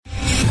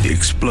The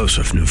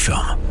explosive new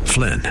film,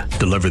 Flynn,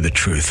 deliver the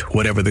truth,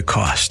 whatever the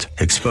cost,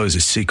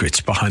 exposes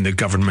secrets behind the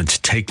government's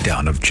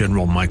takedown of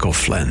General Michael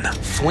Flynn.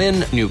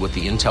 Flynn knew what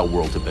the intel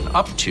world had been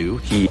up to.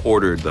 He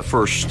ordered the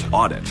first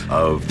audit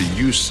of the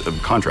use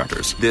of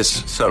contractors.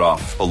 This set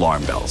off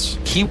alarm bells.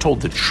 He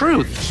told the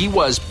truth. He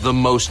was the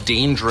most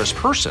dangerous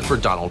person for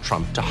Donald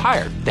Trump to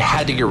hire. They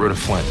had to get rid of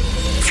Flynn.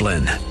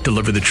 Flynn,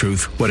 deliver the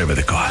truth, whatever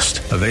the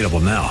cost. Available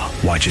now.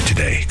 Watch it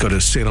today. Go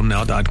to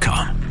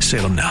salemnow.com.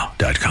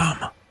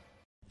 salemnow.com.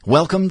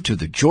 Welcome to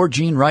the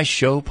Georgene Rice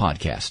Show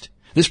podcast.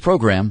 This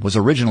program was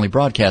originally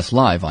broadcast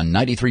live on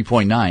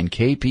 93.9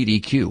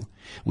 KPDQ.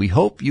 We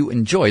hope you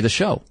enjoy the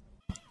show.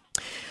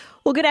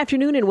 Well, good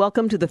afternoon and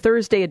welcome to the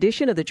Thursday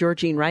edition of the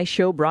Georgene Rice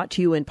Show, brought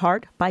to you in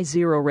part by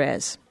Zero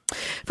Res.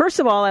 First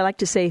of all, I'd like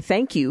to say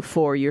thank you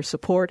for your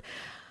support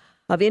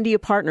of India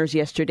Partners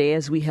yesterday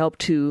as we helped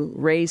to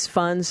raise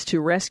funds to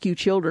rescue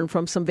children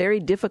from some very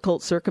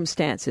difficult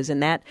circumstances.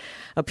 And that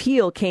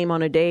appeal came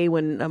on a day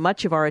when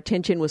much of our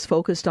attention was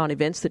focused on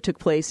events that took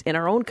place in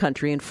our own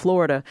country, in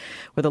Florida,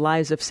 where the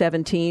lives of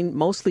 17,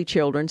 mostly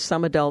children,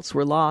 some adults,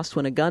 were lost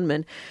when a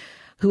gunman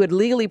who had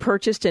legally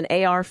purchased an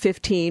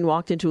AR-15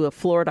 walked into a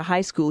Florida high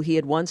school he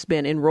had once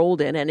been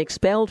enrolled in and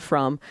expelled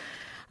from.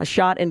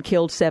 Shot and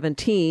killed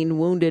 17,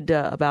 wounded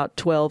about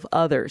 12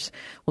 others.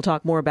 We'll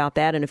talk more about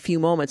that in a few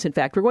moments. In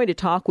fact, we're going to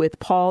talk with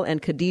Paul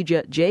and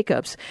Khadija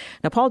Jacobs.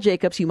 Now, Paul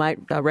Jacobs, you might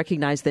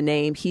recognize the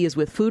name. He is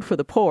with Food for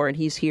the Poor, and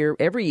he's here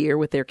every year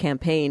with their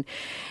campaign.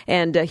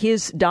 And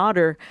his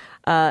daughter,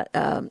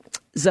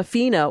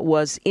 Zafina,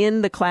 was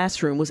in the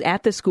classroom, was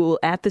at the school,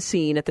 at the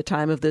scene at the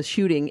time of the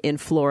shooting in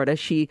Florida.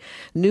 She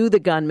knew the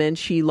gunman.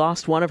 She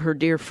lost one of her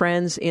dear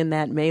friends in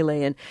that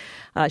melee,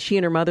 and she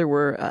and her mother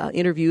were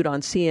interviewed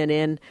on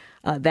CNN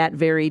that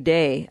very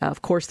day.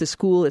 Of course, the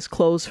school is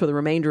closed for the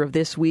remainder of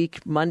this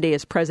week. Monday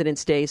is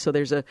President's Day, so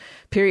there's a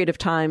period of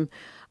time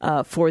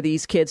for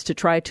these kids to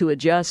try to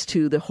adjust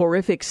to the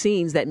horrific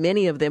scenes that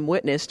many of them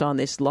witnessed on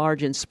this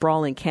large and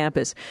sprawling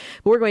campus.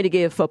 But we're going to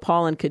give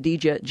Paul and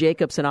Khadija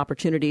Jacobs an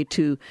opportunity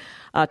to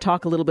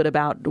talk a little bit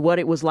about what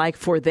it was like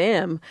for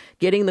them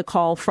getting the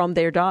call from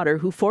their daughter,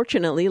 who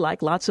fortunately,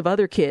 like lots of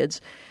other kids,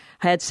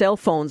 had cell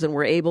phones and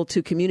were able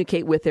to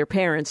communicate with their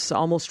parents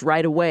almost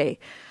right away.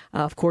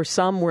 Of course,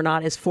 some were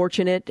not as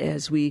fortunate,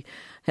 as we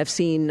have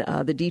seen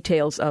the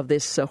details of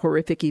this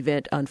horrific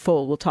event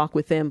unfold. We'll talk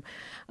with them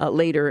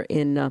later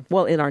in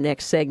our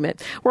next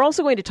segment. We're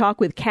also going to talk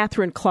with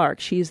Catherine Clark.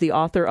 She's the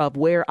author of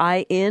Where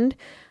I End,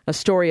 a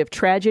story of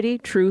tragedy,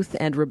 truth,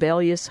 and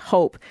rebellious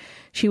hope.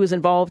 She was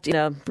involved in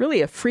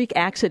a freak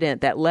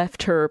accident that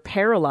left her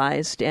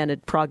paralyzed and a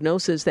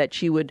prognosis that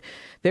she would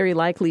very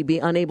likely be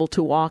unable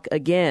to walk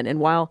again. And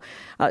while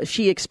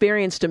she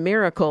experienced a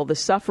miracle, the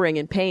suffering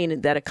and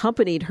pain that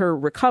accompanied her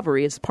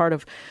recovery is part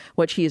of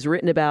what she has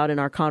written about in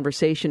our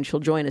conversation. She'll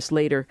join us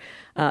later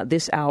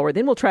this hour.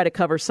 Then we'll try to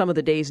cover some of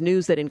the day's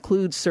news that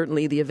includes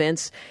certainly the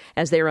events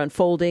as they're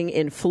unfolding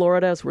in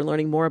Florida, as we're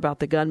learning more about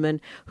the gunman,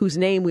 whose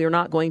name we are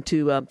not going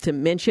to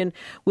mention.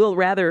 We'll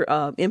rather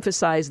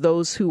emphasize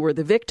those who were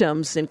the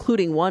victims,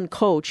 including one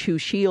coach who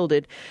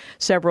shielded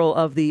several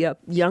of the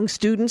young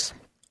students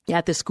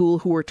at the school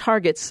who were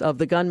targets of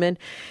the gunman.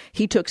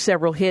 He took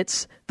several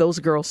hits. Those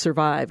girls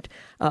survived.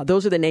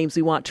 Those are the names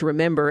we want to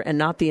remember, and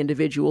not the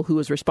individual who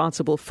was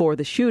responsible for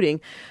the shooting,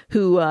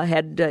 who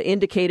had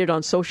indicated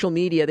on social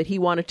media that he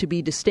wanted to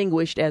be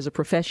distinguished as a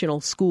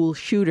professional school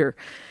shooter.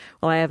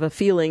 Well, I have a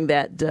feeling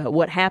that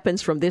what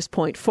happens from this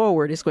point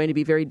forward is going to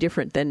be very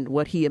different than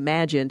what he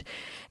imagined.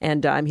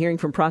 And I'm hearing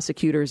from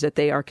prosecutors that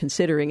they are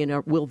considering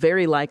and will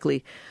very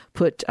likely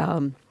put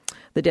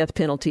the death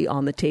penalty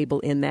on the table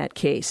in that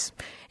case.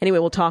 Anyway,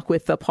 we'll talk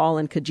with Paul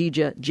and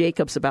Khadija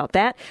Jacobs about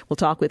that. We'll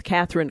talk with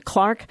Catherine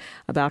Clark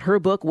about her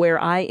book,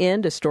 Where I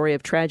End, a story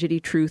of tragedy,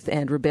 truth,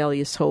 and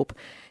rebellious hope,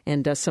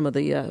 and some of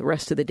the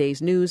rest of the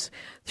day's news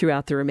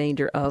throughout the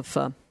remainder of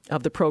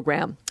the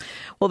program.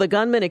 Well, the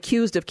gunman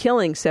accused of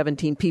killing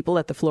 17 people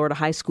at the Florida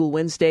high school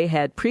Wednesday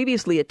had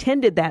previously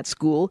attended that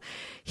school.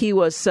 He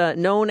was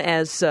known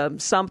as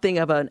something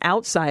of an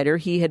outsider.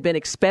 He had been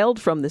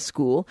expelled from the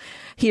school.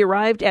 He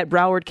arrived at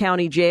Broward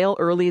County Jail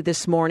early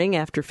this morning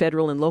after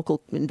federal and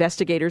local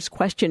investigators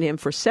questioned him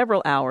for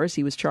several hours.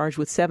 He was charged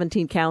with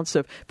 17 counts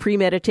of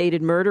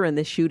premeditated murder in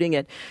this shooting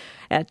at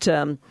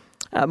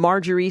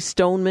Marjorie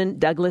Stoneman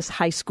Douglas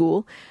High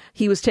School.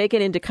 He was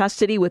taken into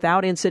custody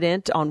without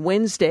incident on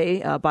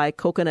Wednesday by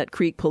Coconut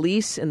Creek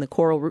Police in the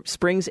Coral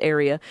Springs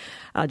area,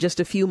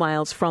 just a few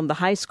miles from the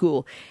high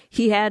school.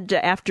 He had,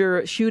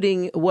 after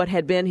shooting what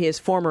had been his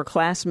former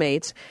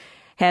classmates,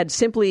 had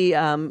simply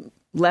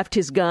left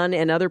his gun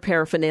and other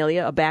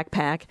paraphernalia, a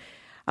backpack,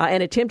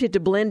 and attempted to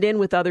blend in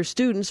with other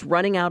students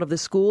running out of the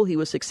school. He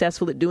was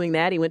successful at doing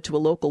that. He went to a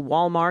local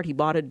Walmart. He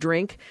bought a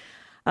drink.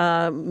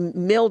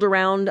 Milled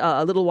around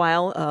a little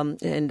while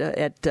and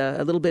at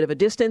a little bit of a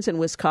distance, and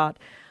was caught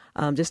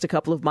just a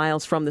couple of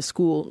miles from the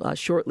school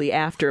shortly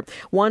after.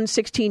 One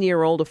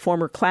 16-year-old, a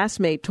former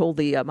classmate, told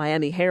the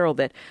Miami Herald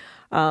that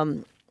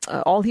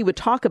all he would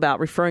talk about,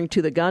 referring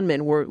to the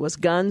gunman, was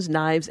guns,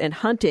 knives, and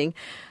hunting.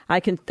 I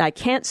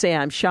can't say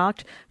I'm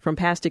shocked from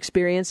past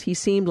experience. He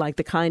seemed like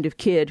the kind of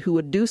kid who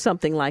would do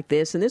something like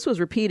this, and this was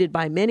repeated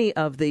by many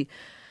of the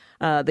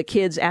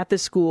kids at the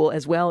school,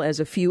 as well as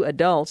a few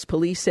adults.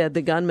 Police said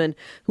the gunman,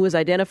 who was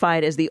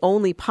identified as the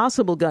only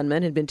possible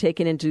gunman, had been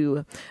taken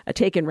to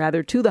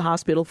the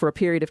hospital for a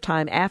period of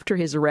time after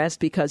his arrest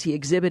because he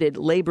exhibited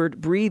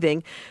labored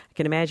breathing. I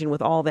can imagine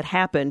with all that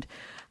happened,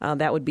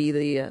 that would be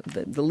the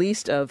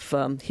least of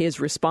his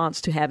response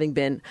to having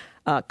been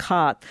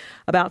caught.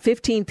 About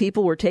 15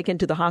 people were taken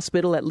to the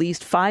hospital. At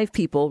least 5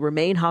 people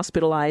remain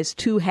hospitalized.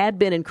 2 had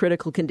been in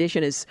critical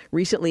condition as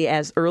recently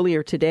as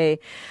earlier today.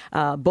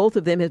 Both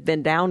of them have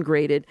been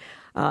downgraded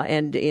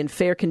and in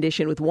fair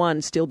condition, with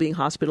one still being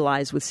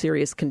hospitalized with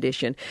serious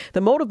condition.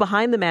 The motive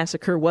behind the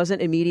massacre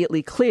wasn't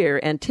immediately clear,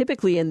 and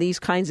typically in these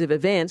kinds of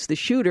events, the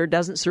shooter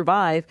doesn't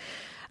survive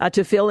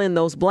to fill in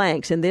those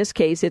blanks. In this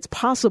case, it's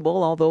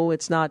possible, although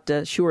it's not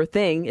a sure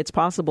thing, it's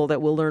possible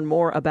that we'll learn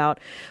more about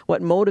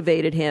what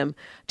motivated him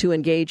to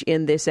engage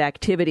in this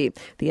activity.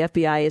 The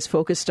FBI is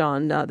focused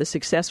on the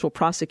successful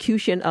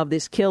prosecution of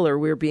this killer,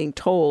 we're being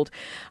told.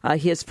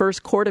 His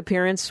first court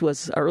appearance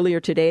was earlier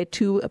today at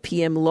 2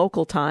 p.m.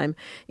 local time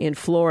in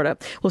Florida.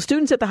 Well,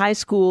 students at the high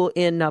school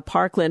in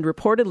Parkland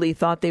reportedly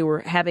thought they were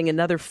having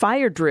another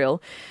fire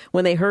drill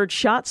when they heard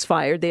shots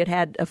fired. They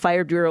had a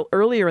fire drill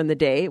earlier in the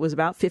day. It was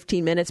about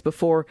 15 minutes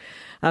before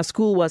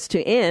school was to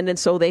end, and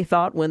so they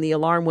thought when the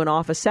alarm went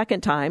off a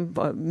second time,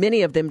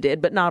 many of them did,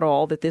 but not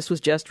all, that this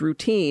was just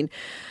routine.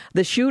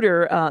 The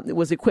shooter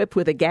was equipped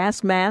with a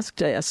gas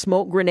mask,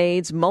 smoke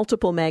grenades,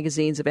 multiple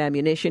magazines of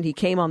ammunition. He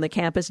came on the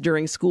campus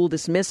during school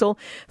dismissal,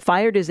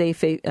 fired his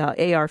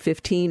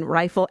AR-15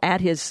 rifle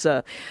at his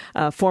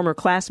former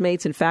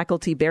classmates, and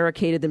faculty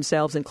barricaded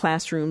themselves in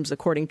classrooms,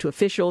 according to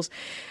officials.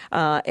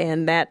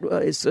 And that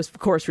is, of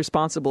course,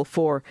 responsible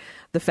for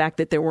the fact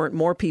that there weren't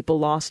more people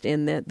lost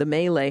in the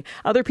melee.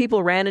 Other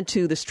people ran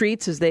into the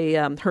streets as they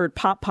heard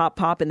pop, pop,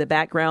 pop in the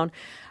background.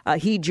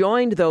 He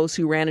joined those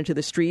who ran into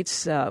the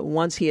streets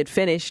once he had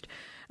finished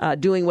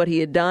doing what he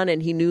had done,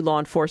 and he knew law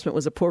enforcement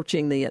was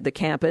approaching the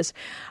campus.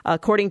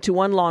 According to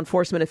one law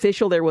enforcement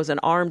official, there was an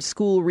armed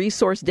school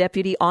resource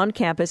deputy on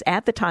campus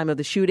at the time of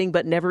the shooting,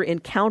 but never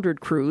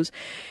encountered Cruz.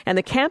 And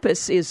the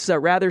campus is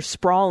rather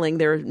sprawling.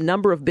 There are a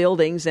number of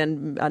buildings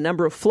and a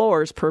number of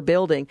floors per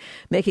building,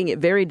 making it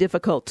very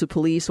difficult to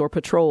police or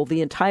patrol the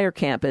entire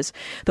campus.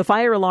 The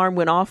fire alarm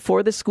went off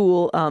for the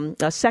school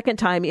a second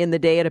time in the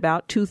day at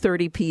about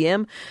 2:30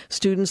 p.m.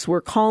 Students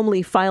were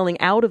calmly filing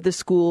out of the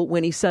school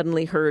when he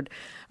suddenly heard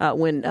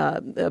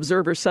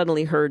observers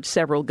suddenly heard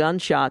several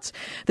gunshots.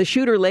 The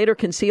shooter later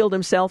concealed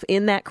himself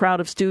in that crowd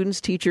of students,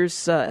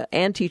 teachers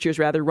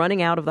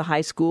running out of the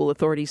high school.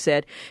 Authorities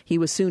said he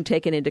was soon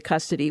taken into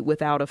custody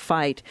without a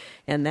fight,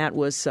 and that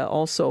was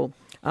also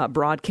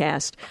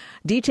broadcast.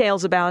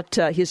 Details about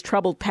his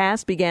troubled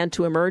past began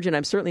to emerge, and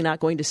I'm certainly not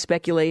going to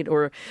speculate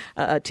or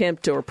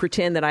attempt or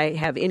pretend that I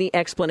have any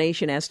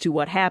explanation as to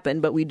what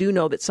happened, but we do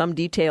know that some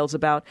details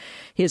about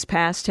his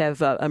past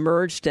have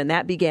emerged, and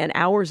that began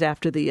hours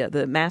after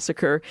the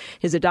massacre.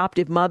 His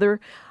adoptive mother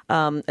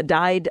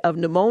died of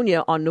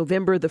pneumonia on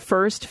November the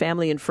 1st.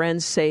 Family and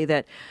friends say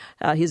that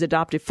his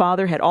adoptive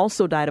father had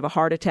also died of a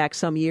heart attack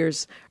some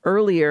years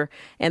earlier,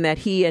 and that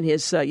he and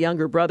his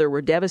younger brother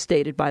were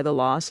devastated by the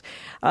loss.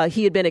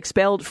 He had been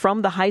expelled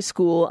from the high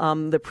school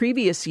the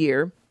previous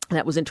year.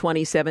 That was in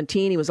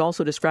 2017. He was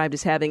also described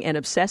as having an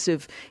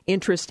obsessive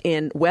interest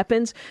in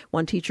weapons.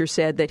 One teacher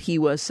said that he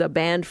was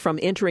banned from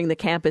entering the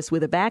campus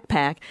with a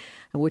backpack,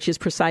 which is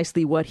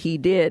precisely what he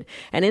did.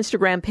 An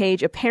Instagram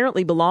page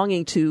apparently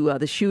belonging to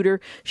the shooter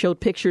showed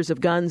pictures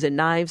of guns and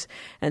knives,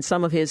 and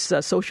some of his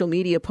social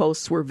media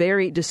posts were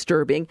very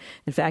disturbing.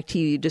 In fact,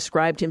 he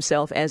described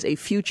himself as a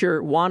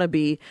future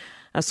wannabe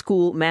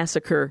school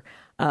massacre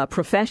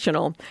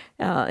professional.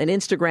 An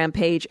Instagram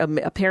page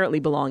apparently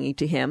belonging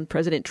to him.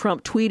 President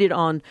Trump tweeted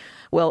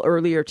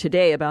earlier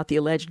today about the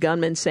alleged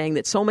gunman, saying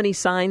that so many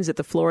signs that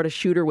the Florida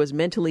shooter was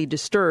mentally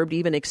disturbed,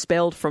 even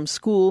expelled from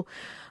school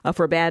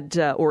for bad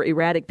or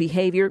erratic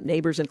behavior.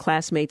 Neighbors and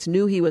classmates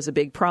knew he was a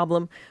big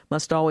problem,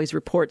 must always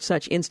report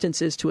such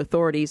instances to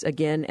authorities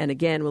again and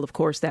again. Well, of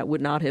course, that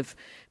would not have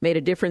made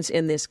a difference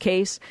in this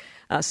case.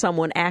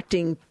 Someone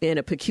acting in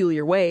a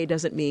peculiar way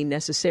doesn't mean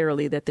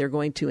necessarily that they're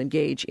going to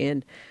engage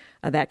in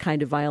that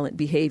kind of violent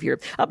behavior.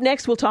 Up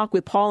next, we'll talk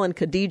with Paul and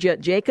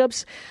Khadija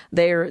Jacobs.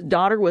 Their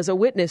daughter was a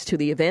witness to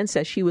the events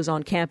as she was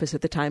on campus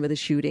at the time of the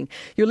shooting.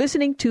 You're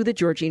listening to The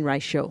Georgene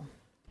Rice Show.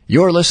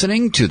 You're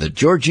listening to The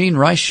Georgene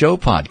Rice Show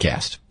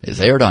podcast. It's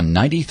aired on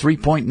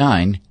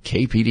 93.9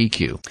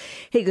 KPDQ.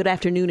 Hey, good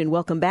afternoon and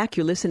welcome back.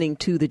 You're listening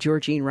to The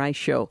Georgene Rice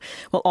Show.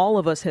 Well, all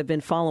of us have been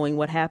following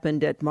what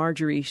happened at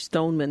Marjory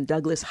Stoneman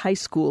Douglas High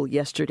School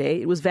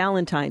yesterday. It was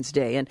Valentine's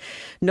Day, and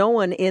no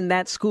one in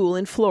that school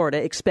in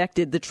Florida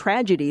expected the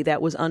tragedy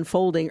that was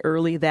unfolding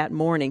early that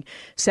morning.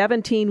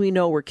 17, we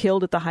know, were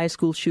killed at the high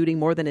school shooting.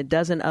 More than a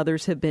dozen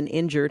others have been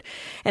injured.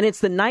 And it's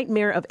the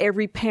nightmare of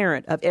every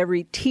parent, of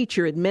every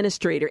teacher,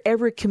 administrator,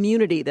 every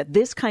community that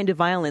this kind of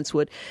violence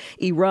would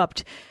erupt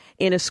erupt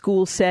in a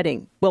school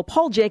setting. Well,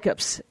 Paul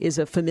Jacobs is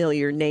a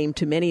familiar name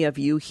to many of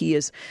you. He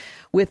is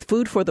with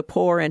Food for the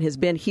Poor and has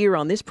been here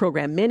on this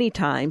program many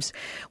times.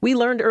 We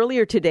learned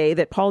earlier today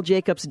that Paul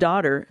Jacobs'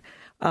 daughter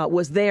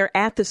was there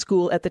at the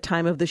school at the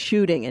time of the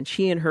shooting, and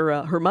she and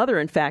her mother,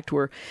 in fact,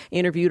 were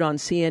interviewed on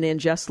CNN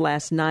just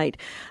last night.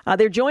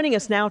 They're joining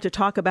us now to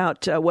talk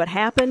about what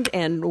happened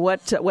and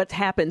what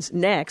happens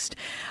next.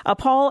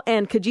 Paul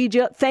and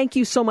Khadija, thank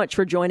you so much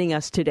for joining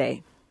us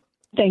today.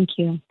 Thank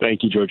you.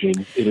 Thank you,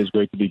 Georgene. It is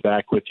great to be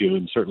back with you,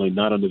 and certainly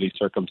not under these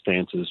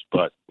circumstances,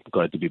 but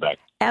glad to be back.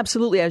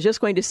 Absolutely. I was just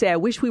going to say, I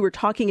wish we were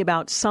talking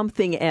about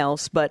something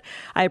else, but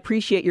I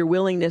appreciate your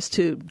willingness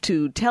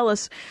to tell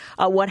us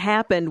what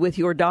happened with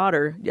your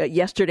daughter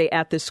yesterday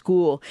at the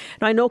school.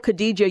 Now, I know,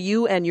 Khadija,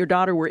 you and your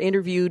daughter were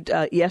interviewed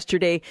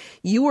yesterday.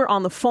 You were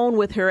on the phone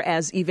with her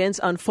as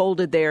events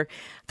unfolded there.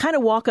 Kind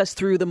of walk us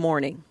through the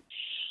morning.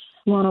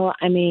 Well,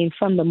 I mean,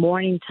 from the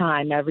morning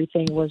time,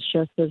 everything was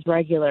just as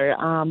regular.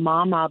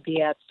 Mom, I'll be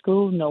at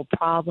school, no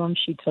problem.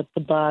 She took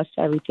the bus.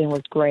 Everything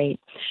was great.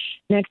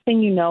 Next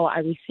thing you know, I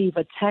receive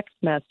a text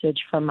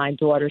message from my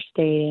daughter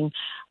stating,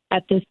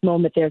 at this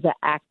moment, there's an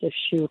active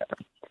shooter.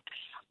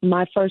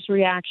 My first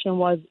reaction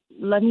was,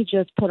 let me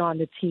just put on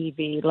the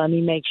TV. Let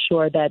me make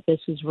sure that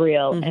this is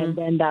real. Mm-hmm. And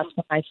then that's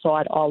when I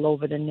saw it all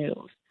over the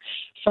news.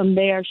 From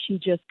there, she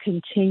just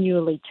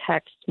continually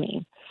texts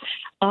me.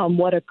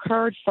 What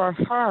occurred for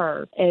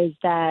her is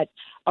that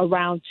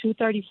around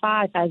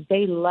 2:35, as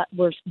they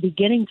were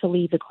beginning to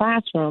leave the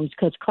classrooms,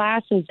 because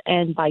classes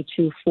end by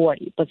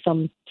 2:40, but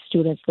some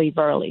students leave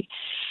early,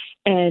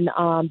 and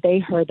they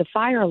heard the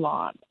fire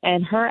alarm.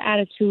 And her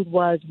attitude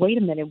was, wait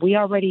a minute, we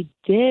already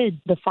did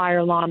the fire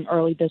alarm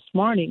early this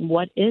morning.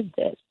 What is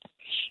this?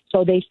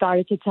 So they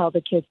started to tell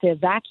the kids to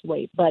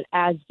evacuate. But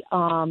as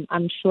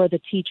I'm sure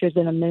the teachers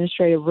and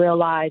administrators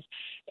realized,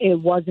 it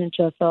wasn't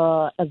just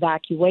a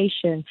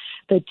evacuation.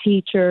 A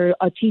teacher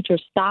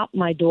stopped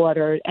my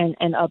daughter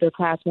and other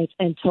classmates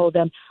and told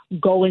them,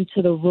 go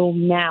into the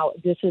room now.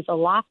 This is a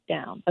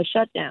lockdown, a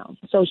shutdown.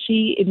 So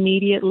she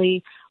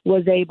immediately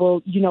was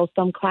able,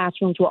 some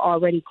classrooms were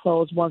already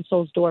closed. Once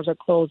those doors are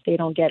closed, they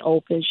don't get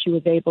open. She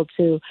was able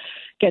to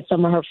get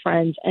some of her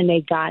friends, and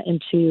they got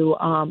into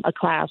a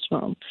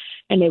classroom,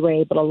 and they were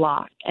able to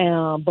lock.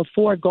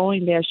 Before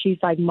going there, she's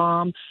like,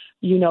 Mom,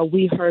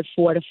 we heard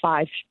 4 to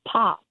 5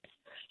 pops.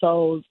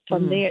 So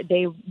from there,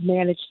 they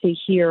managed to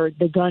hear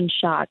the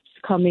gunshots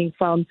coming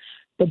from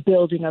the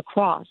building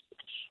across.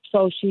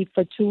 So she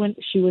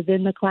was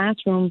in the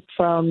classroom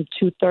from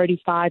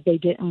 2:35. They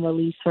didn't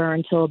release her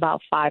until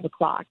about 5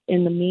 o'clock.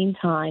 In the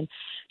meantime,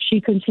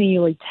 she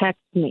continually texted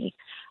me,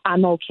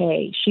 I'm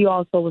okay. She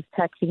also was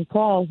texting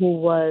Paul, who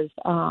was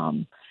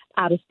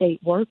out of state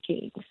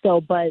working.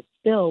 So, but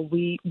still,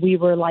 we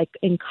were like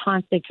in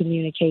constant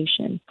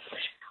communication.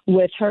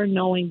 With her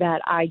knowing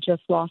that I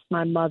just lost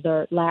my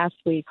mother last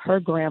week, her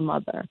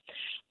grandmother,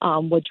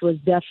 which was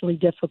definitely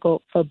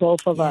difficult for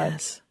both of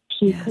us.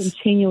 She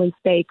continually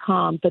stayed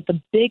calm. But the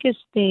biggest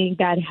thing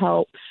that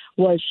helped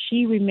was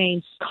she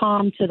remained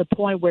calm to the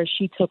point where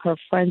she took her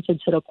friends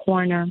into the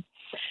corner.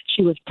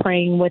 She was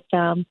praying with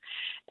them.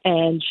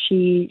 And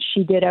she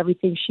did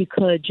everything she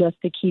could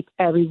just to keep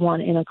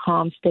everyone in a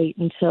calm state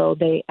until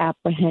they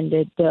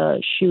apprehended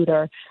the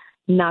shooter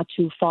not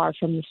too far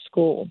from the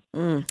school.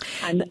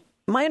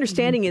 My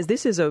understanding is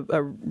this is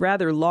a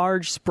rather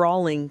large,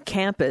 sprawling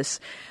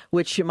campus,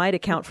 which might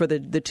account for the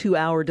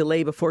 2-hour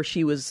delay before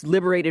she was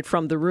liberated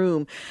from the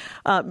room.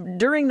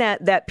 During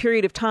that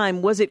period of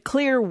time, was it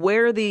clear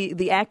where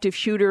the active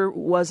shooter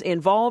was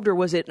involved, or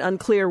was it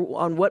unclear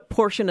on what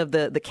portion of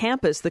the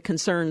campus the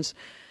concerns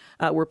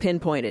were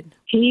pinpointed?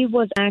 He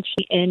was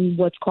actually in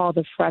what's called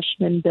the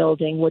freshman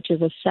building, which is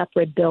a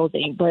separate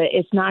building, but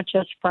it's not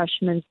just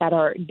freshmen that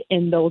are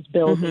in those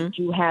buildings.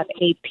 Mm-hmm. You have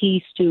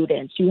AP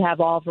students. You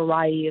have all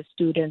variety of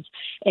students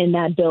in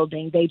that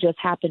building. They just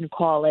happen to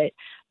call it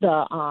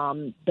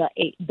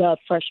the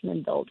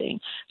freshman building.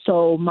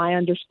 So my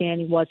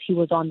understanding was he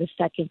was on the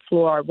second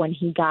floor when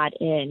he got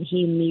in.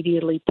 He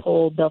immediately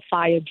pulled the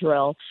fire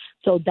drill.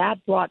 So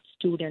that brought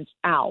students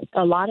out.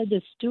 A lot of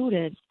the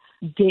students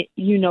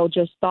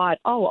just thought,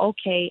 oh,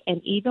 okay.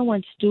 And even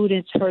when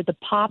students heard the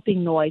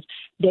popping noise,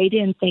 they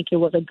didn't think it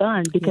was a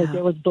gun because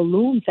there was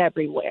balloons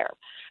everywhere.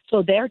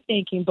 So they're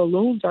thinking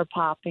balloons are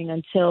popping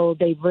until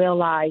they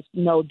realize,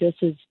 no, this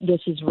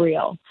is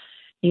real.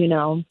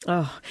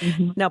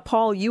 Now,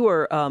 Paul, you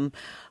are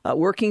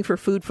working for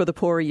Food for the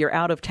Poor. You're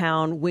out of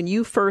town. When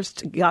you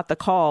first got the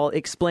call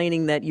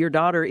explaining that your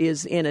daughter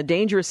is in a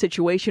dangerous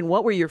situation,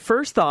 what were your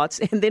first thoughts?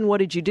 And then what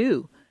did you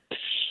do?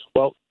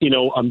 Well,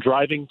 I'm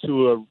driving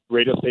to a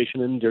radio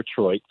station in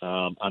Detroit.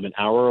 I'm an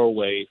hour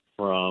away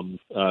from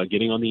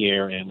getting on the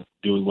air and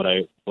doing what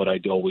I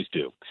always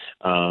do.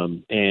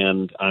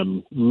 And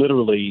I'm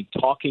literally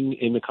talking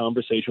in the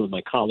conversation with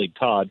my colleague,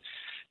 Todd.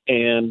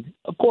 And,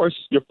 of course,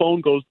 your phone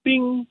goes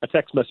bing, a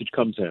text message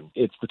comes in.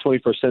 It's the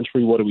 21st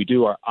century. What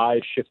do? Our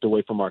eyes shift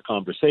away from our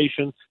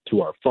conversation to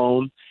our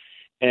phone.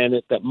 And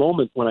at that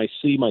moment, when I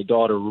see my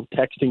daughter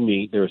texting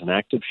me, there's an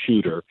active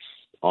shooter,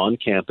 on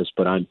campus,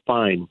 but I'm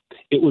fine.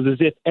 It was as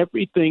if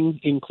everything,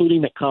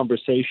 including that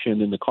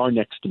conversation in the car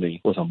next to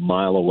me, was a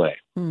mile away.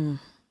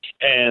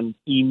 And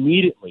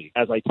immediately,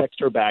 as I text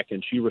her back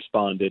and she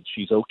responded,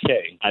 she's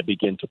okay, I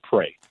begin to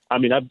pray.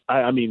 We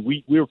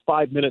were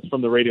 5 minutes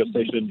from the radio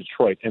station in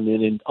Detroit, and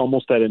then in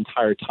almost that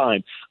entire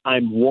time,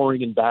 I'm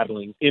warring and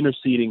battling,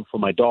 interceding for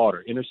my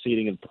daughter,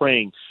 interceding and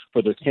praying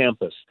for the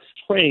campus,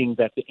 praying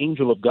that the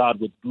angel of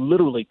God would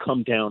literally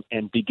come down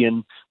and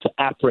begin to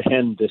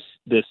apprehend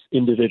this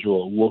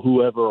individual,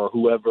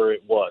 whoever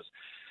it was.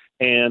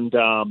 And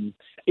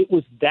it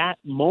was that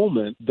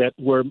moment that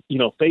where,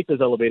 faith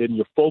is elevated and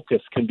your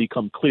focus can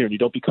become clear and you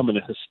don't become a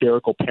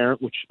hysterical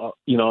parent, which,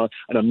 and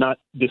I'm not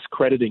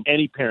discrediting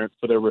any parent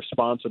for their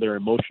response or their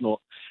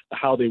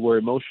how they were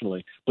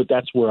emotionally, but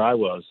that's where I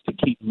was, to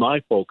keep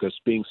my focus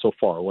being so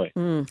far away.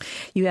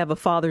 You have a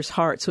father's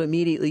heart, so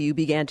immediately you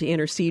began to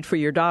intercede for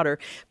your daughter,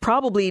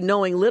 probably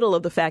knowing little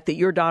of the fact that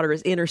your daughter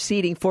is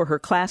interceding for her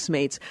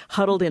classmates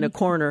huddled in a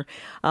corner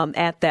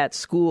at that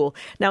school.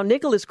 Now,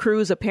 Nikolas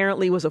Cruz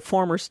apparently was a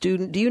former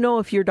student. Do you know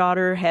if your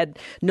daughter had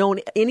known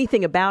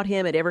anything about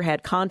him, had ever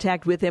had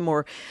contact with him,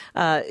 or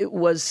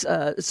was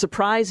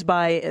surprised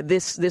by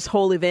this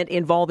whole event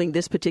involving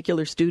this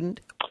particular student?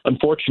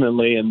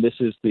 Unfortunately, and this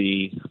is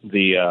the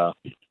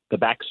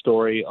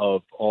backstory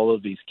of all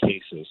of these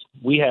cases.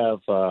 We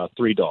have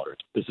 3 daughters.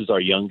 This is our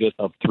youngest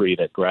of 3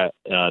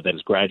 that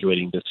is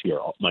graduating this year.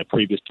 My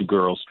previous 2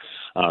 girls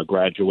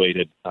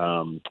graduated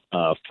from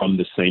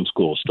the same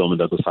school, Stoneman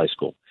Douglas High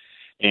School.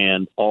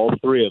 And all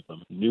 3 of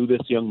them knew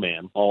this young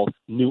man, all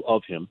knew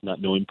of him,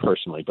 not knew him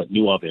personally, but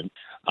knew of him,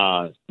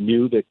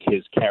 knew that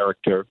his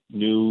character,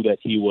 knew that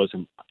he was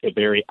a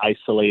very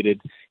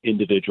isolated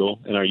individual.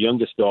 And our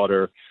youngest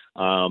daughter,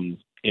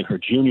 in her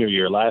junior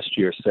year last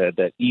year, said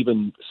that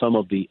even some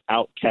of the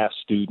outcast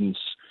students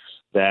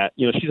that,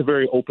 she's a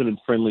very open and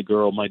friendly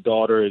girl. My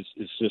daughter is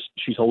just,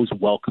 she's always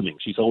welcoming.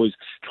 She's always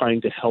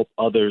trying to help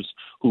others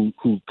who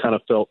kind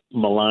of felt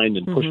maligned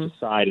and pushed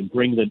aside and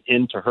bring them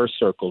into her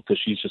circle, because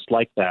she's just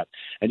like that.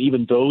 And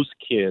even those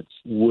kids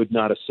would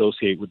not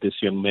associate with this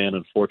young man,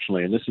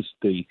 unfortunately. And this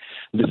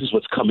is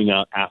what's coming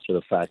out after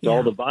the fact. Yeah.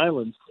 All the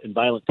violence and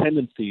violent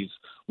tendencies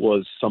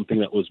was something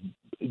that was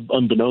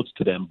unbeknownst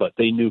to them, but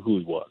they knew who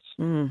he was.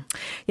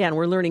 Yeah, and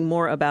we're learning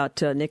more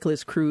about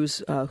Nikolas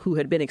Cruz, who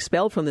had been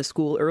expelled from the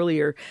school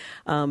earlier,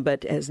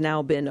 but has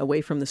now been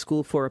away from the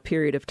school for a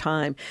period of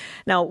time.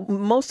 Now,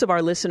 most of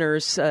our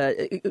listeners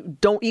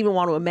don't even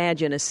want to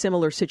imagine a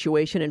similar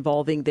situation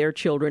involving their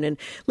children. And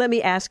let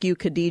me ask you,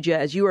 Khadijah,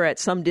 as you are at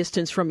some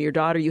distance from your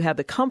daughter, you have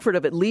the comfort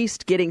of at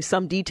least getting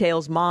some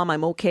details. Mom,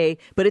 I'm okay,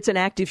 but it's an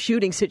active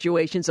shooting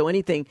situation, so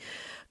anything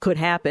could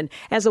happen.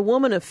 As a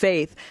woman of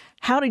faith,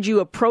 how did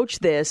you approach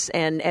this?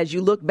 And as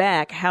you look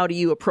back, how do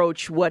you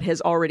approach what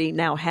has already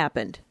now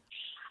happened?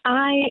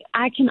 I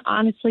can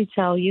honestly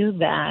tell you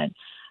that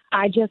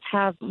I just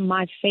have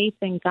my faith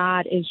in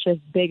God is just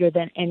bigger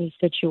than any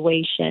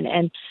situation.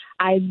 And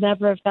I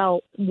never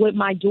felt, with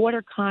my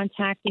daughter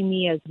contacting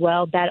me as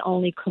well, that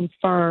only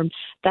confirmed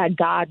that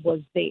God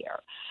was there.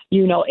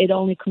 It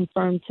only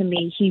confirmed to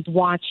me he's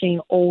watching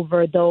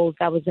over those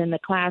that was in the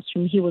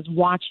classroom. He was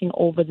watching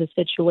over the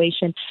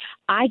situation.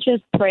 I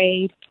just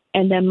prayed.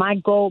 And then my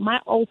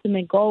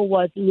ultimate goal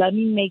was, let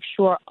me make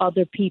sure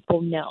other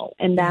people know.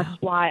 And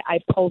that's why I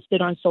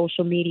posted on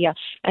social media.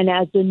 And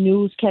as the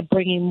news kept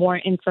bringing more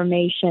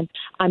information,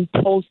 I'm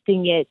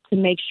posting it to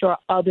make sure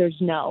others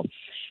know.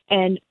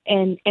 And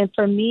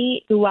for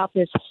me, throughout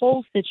this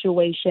whole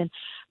situation,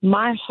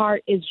 my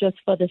heart is just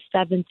for the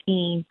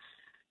 17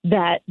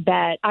 that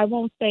I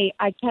won't say,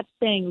 I kept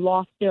saying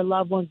lost their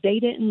loved ones. They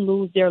didn't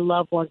lose their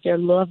loved ones. Their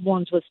loved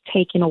ones was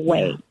taken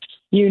away.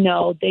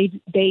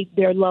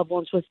 Their loved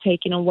ones was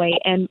taken away.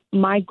 And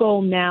my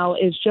goal now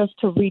is just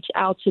to reach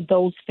out to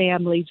those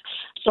families.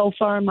 So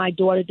far, my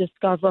daughter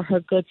discovered her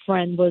good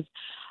friend was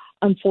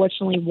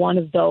unfortunately one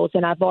of those.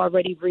 And I've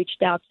already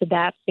reached out to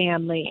that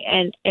family.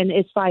 And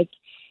it's like,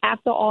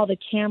 after all the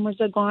cameras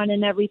are gone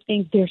and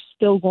everything, they're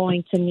still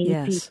going to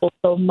need people.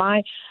 So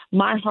my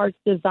heart's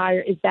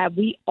desire is that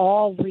we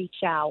all reach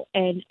out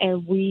and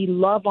we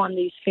love on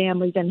these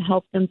families and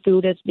help them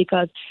through this,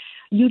 because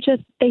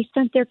they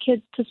sent their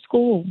kids to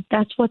school.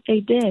 That's what they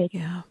did.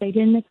 Yeah. They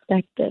didn't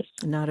expect this.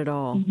 Not at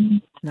all.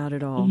 Not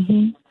at all.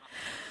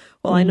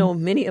 Well, I know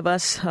many of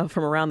us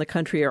from around the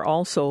country are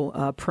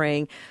also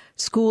praying.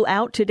 School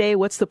out today.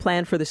 What's the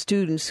plan for the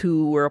students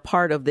who were a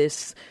part of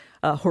this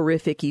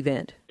horrific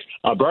event?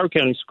 Broward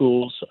County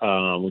Schools,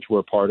 which we're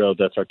a part of,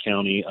 that's our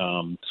county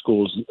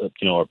schools,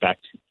 are back.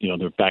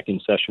 They're back in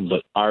session.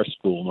 But our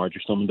school,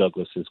 Marjory Stoneman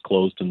Douglas, is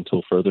closed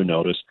until further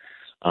notice.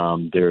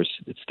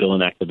 It's still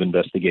an active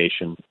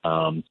investigation.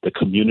 The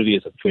community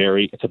is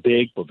it's a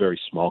big but very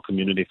small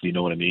community, if you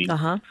know what I mean.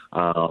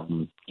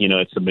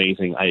 It's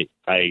amazing.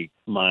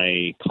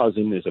 My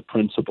cousin is a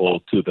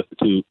principal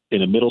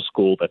in a middle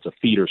school that's a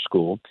feeder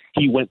school.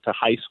 He went to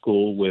high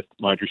school with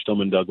Marjory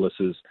Stoneman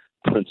Douglas's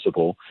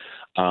principal.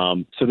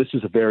 So this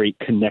is a very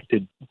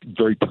connected,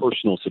 very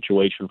personal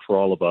situation for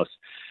all of us.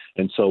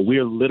 And so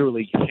we're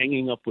literally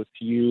hanging up with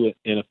you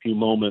in a few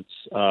moments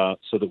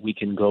so that we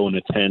can go and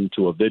attend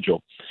to a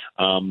vigil.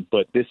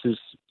 But this is,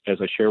 as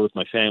I share with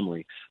my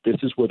family, this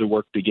is where the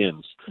work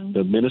begins. Mm-hmm.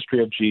 The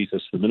ministry of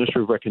Jesus, the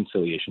ministry of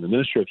reconciliation, the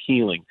ministry of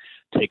healing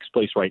takes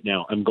place right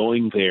now. I'm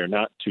going there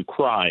not to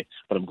cry,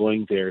 but I'm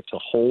going there to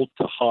hold,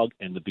 to hug,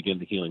 and to begin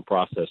the healing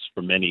process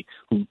for many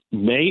who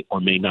may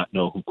or may not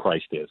know who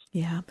Christ is.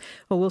 Yeah.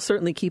 Well, we'll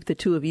certainly keep the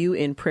two of you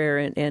in prayer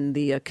and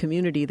the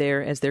community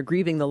there as they're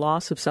grieving the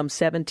loss of some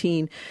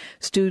 17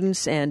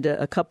 students and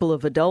a couple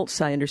of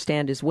adults, I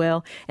understand, as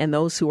well, and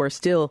those who are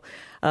still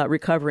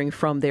recovering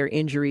from their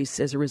injuries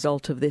as a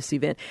result of this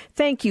event.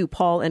 Thank you,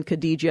 Paul and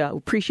Khadijah.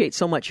 Appreciate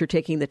so much your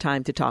taking the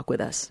time to talk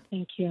with us.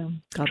 Thank you.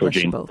 God bless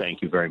you both.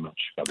 Thank you very much.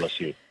 God bless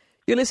you.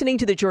 You're listening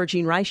to The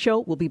Georgene Rice Show.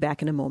 We'll be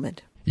back in a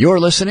moment. You're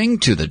listening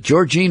to The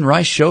Georgene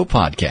Rice Show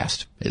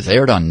podcast. It's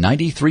aired on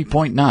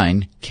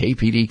 93.9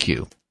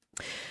 KPDQ.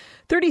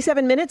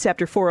 37 minutes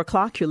after 4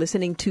 o'clock, you're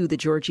listening to The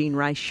Georgene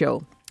Rice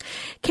Show.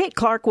 Kate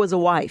Clark was a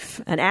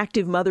wife, an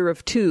active mother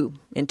of two.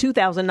 In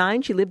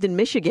 2009, she lived in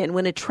Michigan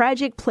when a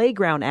tragic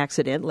playground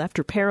accident left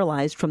her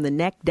paralyzed from the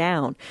neck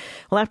down.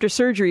 Well, after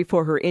surgery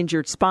for her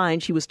injured spine,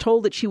 she was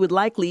told that she would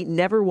likely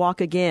never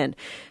walk again.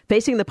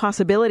 Facing the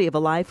possibility of a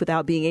life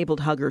without being able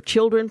to hug her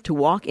children, to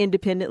walk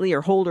independently,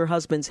 or hold her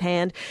husband's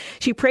hand,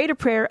 she prayed a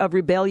prayer of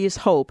rebellious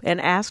hope and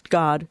asked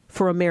God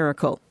for a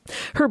miracle.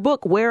 Her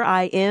book, Where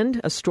I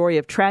End, a story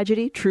of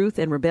tragedy, truth,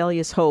 and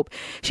rebellious hope,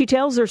 she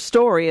tells her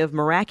story of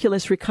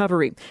miraculous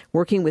recovery.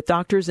 Working with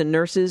doctors and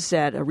nurses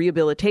at a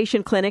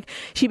rehabilitation clinic,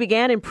 she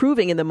began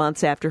improving in the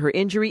months after her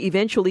injury,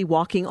 eventually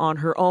walking on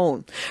her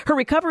own. Her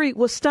recovery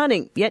was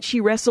stunning, yet she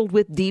wrestled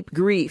with deep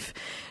grief.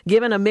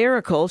 Given a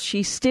miracle,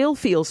 she still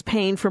feels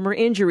pain from her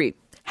injury.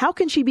 How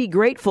can she be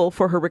grateful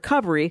for her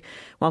recovery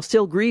while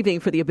still grieving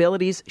for the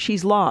abilities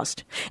she's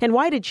lost? And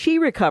why did she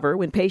recover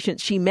when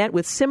patients she met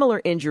with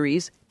similar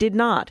injuries did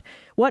not?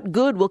 What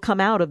good will come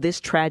out of this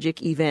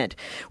tragic event?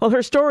 Well,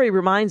 her story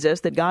reminds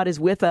us that God is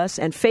with us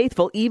and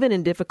faithful even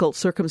in difficult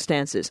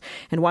circumstances.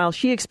 And while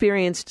she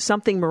experienced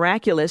something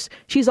miraculous,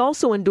 she's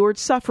also endured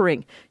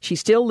suffering. She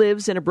still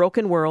lives in a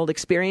broken world,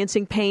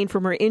 experiencing pain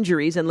from her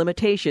injuries and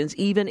limitations,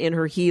 even in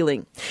her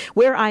healing.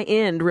 Where I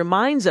End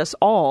reminds us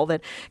all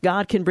that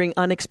God can bring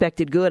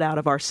unexpected good out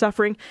of our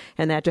suffering,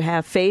 and that to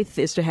have faith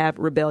is to have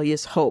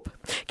rebellious hope.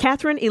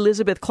 Catherine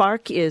Elizabeth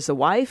Clark is a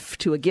wife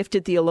to a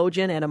gifted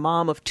theologian and a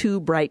mom of two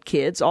bright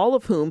kids, all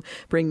of whom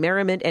bring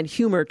merriment and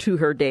humor to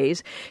her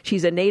days.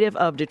 She's a native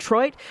of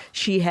Detroit.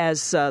 She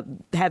has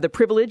had the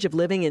privilege of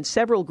living in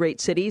several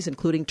great cities,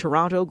 including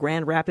Toronto,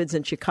 Grand Rapids,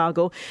 and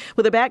Chicago.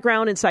 With a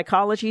background in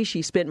psychology,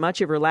 she spent much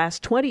of her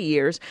last 20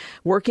 years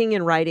working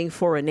and writing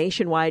for a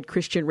nationwide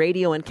Christian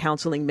radio and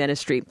counseling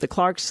ministry. The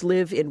Clarks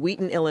live in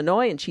Wheaton,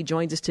 Illinois, and she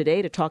joins us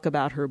today to talk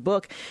about her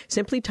book,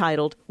 simply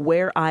titled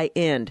Where I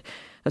End,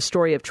 a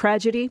story of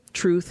tragedy,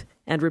 truth,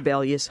 and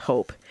rebellious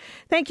hope.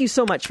 Thank you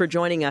so much for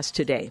joining us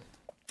today.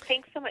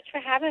 Thanks so much for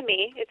having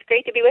me. It's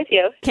great to be with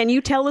you. Can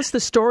you tell us the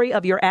story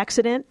of your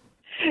accident?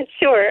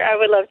 Sure, I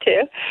would love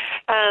to.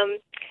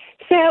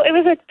 So it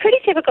was a pretty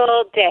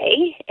typical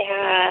day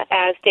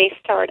as days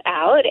start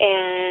out,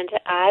 and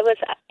I was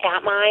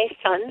at my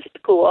son's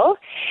school,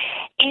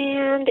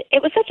 and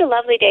it was such a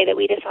lovely day that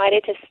we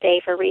decided to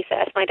stay for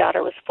recess. My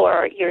daughter was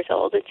 4 years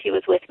old, and she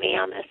was with me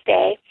on this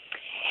day.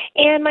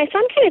 And my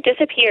son kind of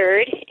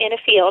disappeared in a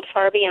field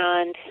far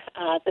beyond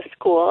the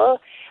school.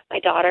 My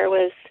daughter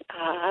was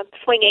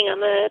swinging on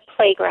the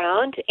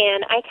playground,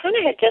 and I kind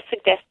of had just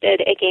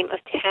suggested a game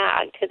of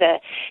tag to the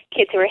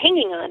kids who were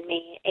hanging on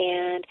me.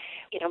 And,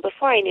 you know,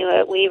 before I knew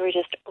it, we were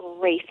just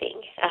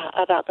racing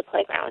about the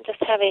playground,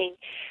 just having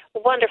a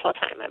wonderful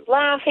time. I'm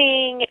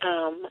laughing.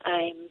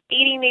 I'm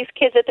beating these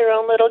kids at their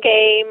own little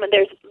game.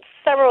 There's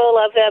several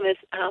of them is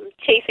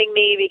chasing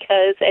me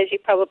because, as you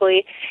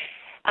probably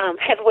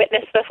have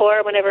witnessed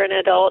before, whenever an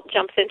adult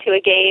jumps into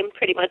a game,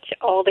 pretty much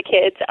all the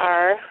kids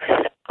are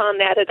on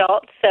that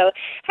adult. So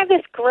I have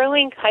this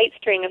growing kite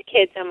string of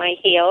kids on my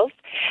heels,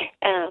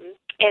 and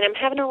I'm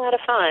having a lot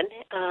of fun.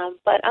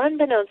 But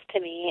unbeknownst to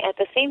me, at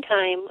the same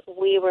time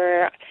we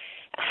were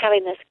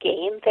having this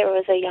game, there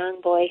was a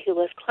young boy who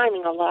was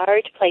climbing a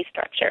large play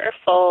structure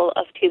full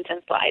of tubes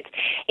and slides.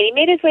 And he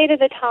made his way to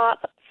the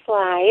top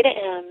slide,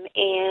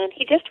 and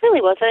he just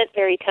really wasn't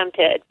very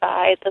tempted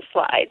by the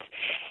slides.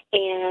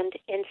 And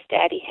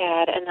instead he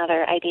had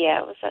another idea.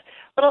 It was a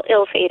little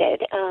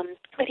ill-fated.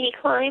 But he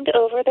climbed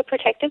over the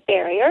protective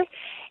barrier,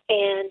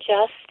 and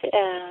just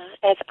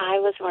as I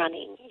was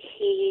running,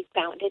 he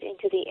bounded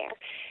into the air.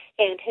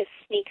 And his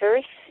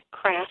sneakers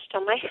crashed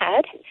on my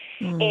head,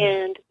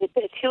 and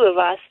the two of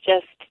us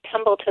just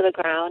tumbled to the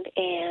ground,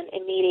 and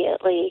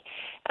immediately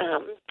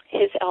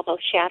his elbow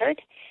shattered,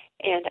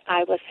 and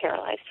I was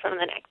paralyzed from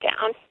the neck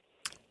down.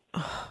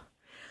 Oh,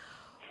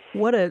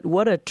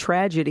 what a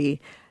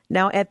tragedy.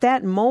 Now, at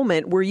that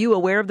moment, were you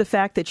aware of the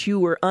fact that you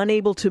were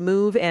unable to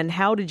move, and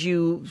how did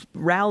you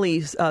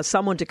rally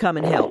someone to come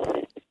and help?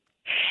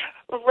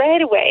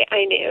 Right away,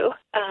 I knew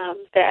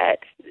that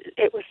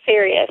was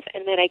serious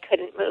and that I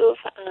couldn't move.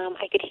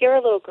 I could hear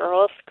a little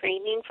girl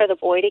screaming for the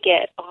boy to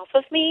get off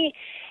of me,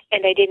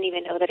 and I didn't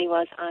even know that he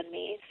was on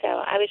me. So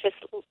I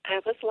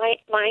was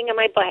lying on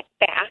my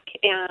back.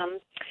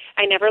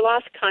 I never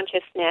lost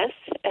consciousness,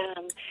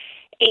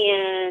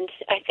 and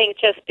I think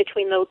just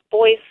between the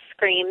boy's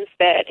screams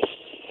that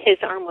his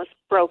arm was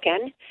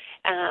broken,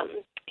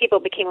 people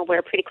became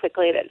aware pretty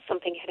quickly that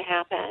something had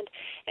happened.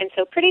 And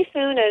so pretty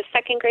soon a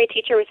second-grade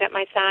teacher was at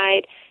my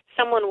side.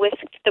 Someone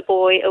whisked the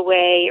boy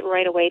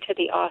right away to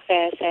the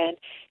office, and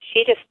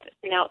she just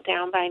knelt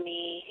down by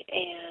me.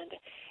 And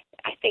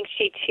I think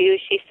she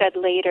said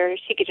later,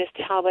 she could just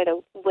tell by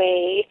the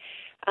way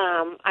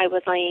I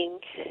was laying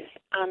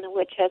on the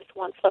wood chips,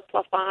 one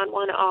flip-flop on,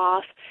 one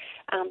off.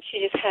 She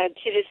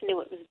just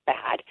knew it was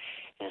bad.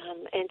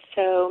 And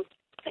so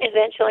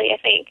eventually,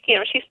 I think,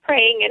 she's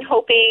praying and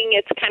hoping.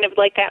 It's kind of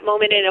like that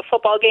moment in a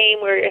football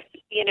game where,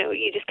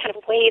 you just kind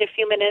of wait a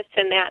few minutes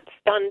and that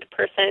stunned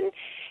person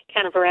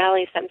kind of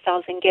rallies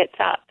themselves and gets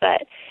up.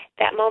 But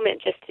that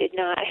moment just did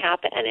not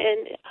happen.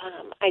 And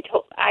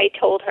I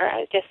told her,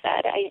 I just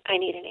said, I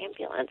need an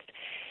ambulance.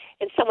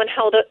 And someone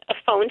held a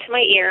phone to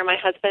my ear. My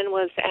husband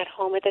was at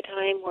home at the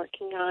time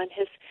working on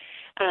his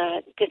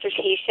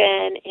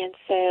dissertation, and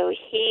so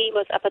he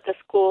was up at the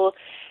school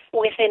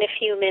within a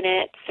few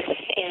minutes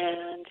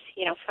and,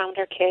 found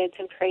our kids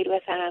and prayed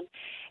with them,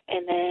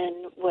 and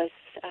then was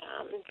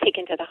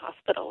taken to the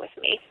hospital with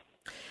me.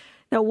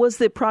 Now, was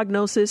the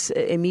prognosis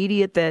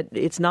immediate that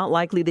it's not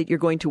likely that you're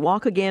going to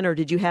walk again, or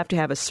did you have to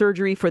have a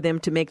surgery for them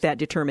to make that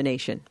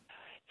determination?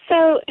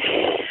 So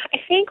I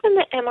think when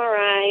the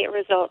MRI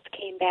results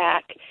came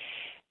back,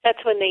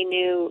 that's when they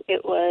knew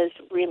it was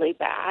really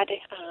bad.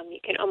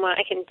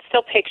 I can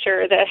still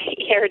picture the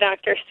ear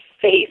doctor's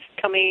face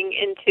coming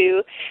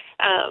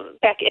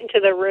back into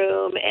the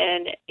room,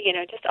 and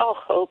just all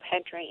hope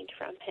had drained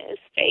from his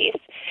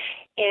face.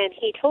 And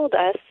he told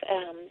us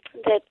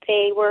that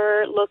they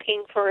were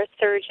looking for a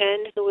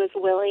surgeon who was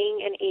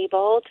willing and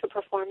able to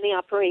perform the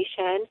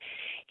operation.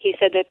 He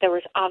said that there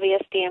was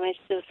obvious damage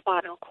to the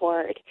spinal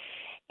cord.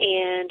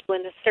 And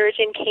when the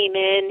surgeon came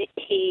in,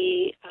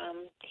 he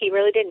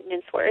really didn't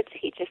mince words.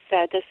 He just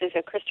said, "This is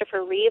a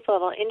Christopher Reeve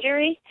level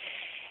injury.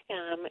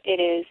 It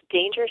is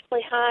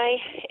dangerously high.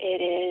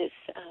 It is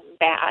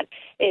bad.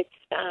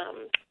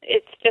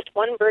 It's just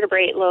one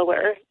vertebrae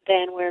lower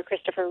than where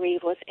Christopher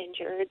Reeve was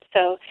injured."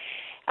 So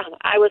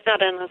I was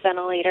not on a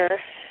ventilator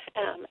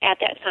at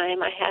that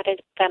time. I had a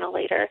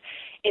ventilator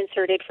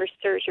inserted for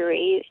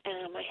surgery.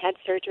 I had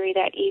surgery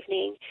that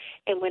evening,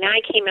 and when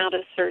I came out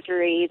of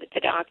surgery, the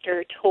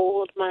doctor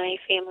told my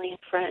family and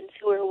friends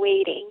who were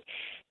waiting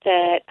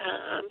that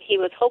he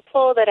was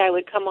hopeful that I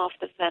would come off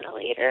the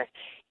ventilator,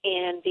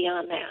 and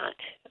beyond that,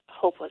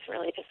 hope was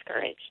really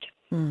discouraged.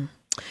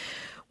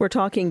 We're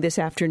talking this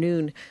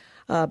afternoon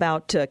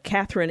about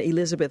Catherine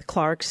Elizabeth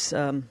Clark's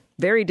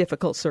very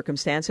difficult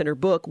circumstance in her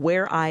book,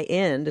 Where I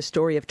End, a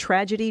story of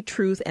tragedy,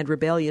 truth, and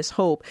rebellious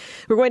hope.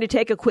 We're going to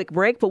take a quick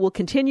break, but we'll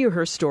continue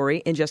her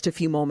story in just a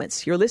few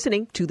moments. You're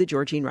listening to The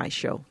Georgene Rice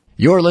Show.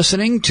 You're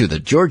listening to The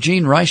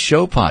Georgene Rice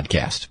Show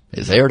podcast.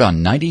 It's aired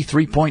on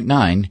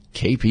 93.9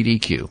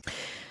 KPDQ.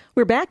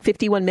 We're back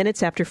 51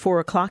 minutes after 4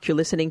 o'clock. You're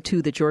listening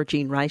to The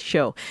Georgene Rice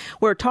Show.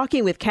 We're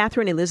talking with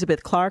Catherine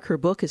Elizabeth Clark. Her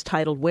book is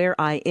titled Where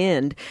I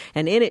End,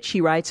 and in it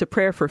she writes, "A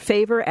prayer for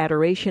favor,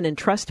 adoration, and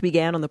trust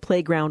began on the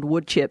playground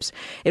wood chips.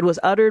 It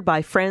was uttered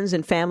by friends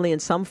and family in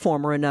some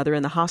form or another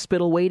in the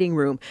hospital waiting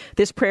room.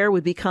 This prayer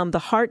would become the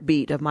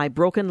heartbeat of my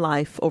broken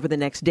life over the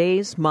next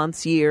days,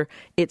 months, year.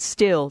 It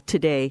still,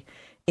 today,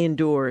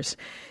 endures."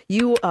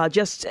 You,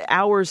 just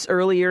hours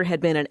earlier, had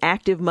been an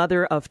active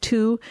mother of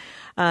two.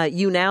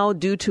 You now,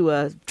 due to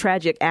a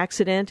tragic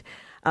accident,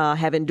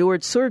 have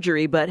endured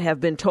surgery, but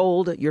have been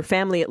told, your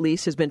family at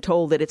least has been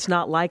told, that it's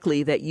not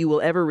likely that you will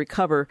ever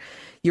recover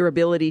your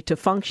ability to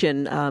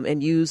function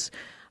and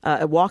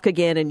walk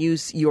again and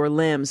use your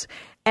limbs.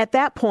 At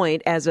that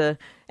point, as a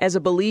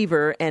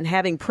believer and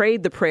having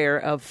prayed the prayer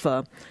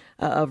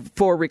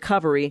for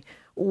recovery,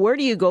 where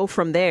do you go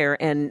from there,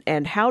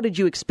 and how did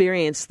you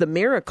experience the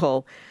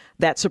miracle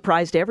that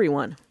surprised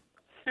everyone?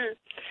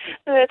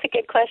 That's a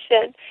good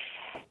question.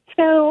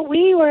 So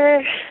we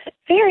were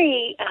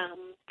very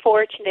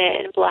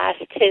fortunate and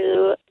blessed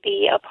to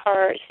be a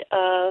part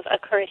of a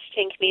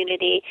Christian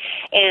community.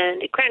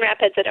 And Grand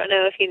Rapids, I don't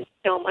know if you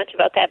know much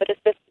about that, but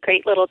it's this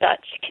great little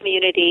Dutch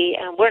community.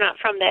 We're not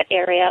from that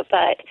area,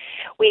 but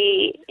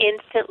we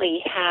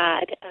instantly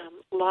had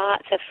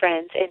lots of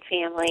friends and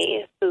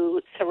family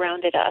who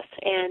surrounded us.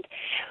 And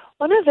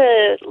one of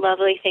the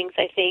lovely things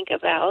I think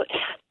about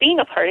being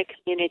a part of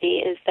community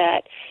is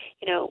that,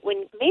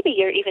 when maybe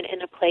you're even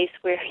in a place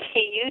where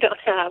you don't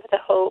have the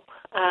hope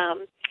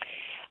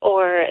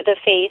or the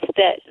faith,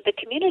 that the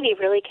community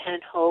really can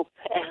hope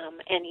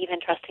and even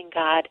trust in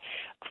God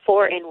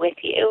for and with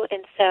you.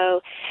 And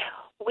so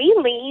we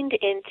leaned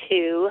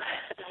into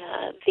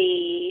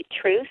the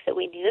truth that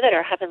we knew that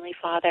our Heavenly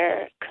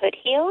Father could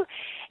heal,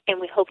 and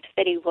we hoped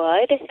that He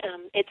would.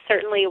 It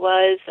certainly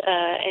was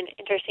an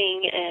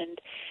interesting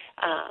and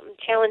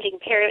challenging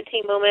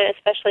parenting moment,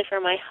 especially for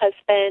my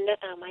husband.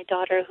 My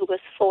daughter, who was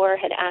 4,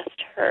 had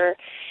asked her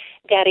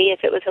daddy if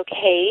it was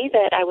okay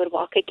that I would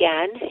walk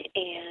again.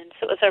 And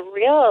so it was a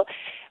real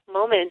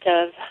moment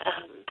of,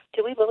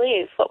 do we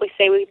believe what we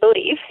say we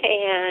believe?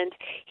 And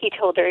he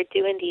told her,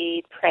 do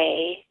indeed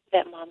pray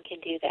that Mom can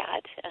do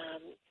that,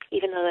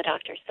 even though the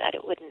doctor said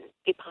it wouldn't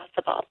be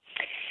possible.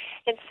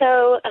 And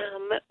so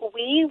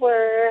we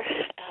were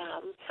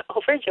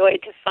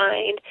overjoyed to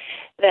find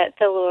that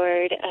the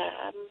Lord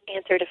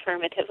answered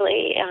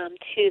affirmatively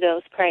to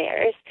those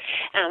prayers.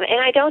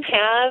 And I don't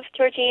have,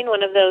 Georgene,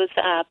 one of those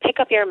pick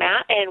up your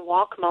mat and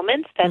walk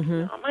moments. That's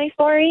not my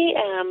story.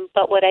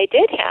 But what I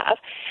did have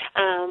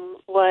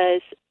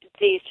was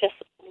these just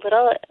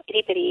little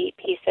itty-bitty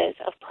pieces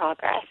of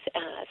progress.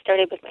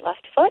 Started with my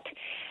left foot.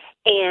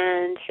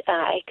 And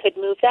I could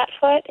move that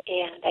foot,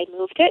 and I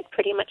moved it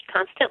pretty much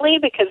constantly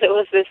because it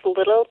was this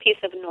little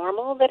piece of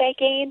normal that I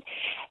gained.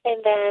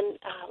 And then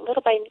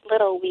little by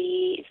little,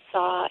 we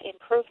saw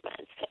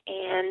improvements.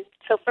 And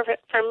so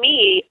for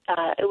me,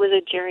 it was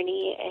a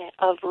journey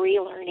of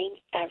relearning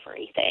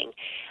everything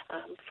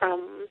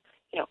from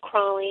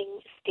crawling,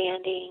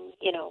 standing,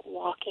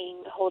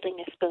 walking, holding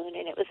a spoon,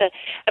 and it was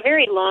a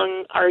very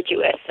long,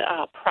 arduous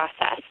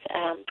process.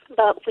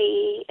 But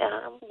we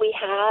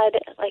had,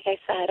 like I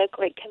said, a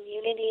great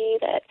community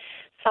that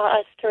saw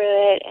us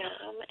through it,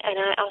 and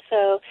I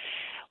also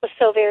was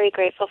so very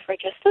grateful for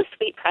just the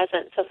sweet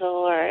presence of the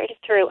Lord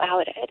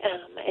throughout it.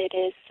 It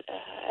is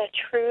a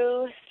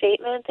true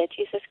statement that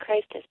Jesus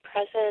Christ is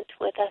present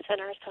with us in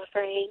our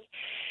suffering,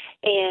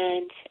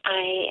 and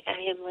I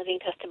am living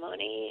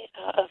testimony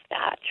of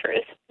that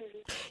truth.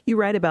 You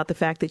write about the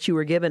fact that you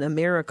were given a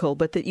miracle,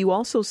 but that you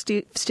also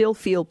still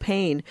feel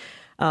pain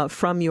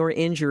from your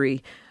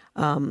injury,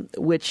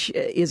 which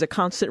is a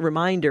constant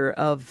reminder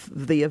of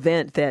the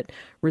event that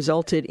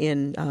resulted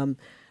in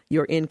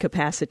your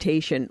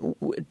incapacitation.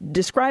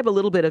 Describe a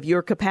little bit of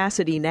your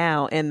capacity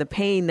now and the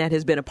pain that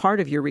has been a part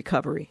of your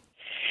recovery.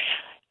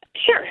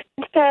 Sure.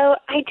 So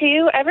I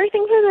do.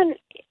 Everything from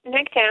the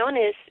neck down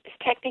is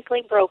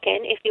technically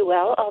broken, if you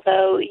will,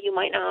 although you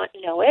might not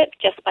know it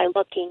just by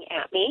looking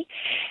at me.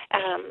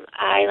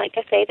 I like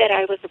to say that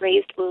I was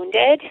raised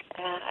wounded,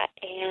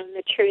 and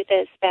the truth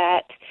is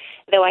that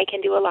though I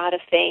can do a lot of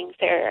things,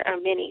 there are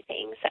many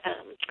things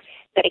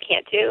that I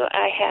can't do.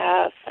 I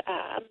have,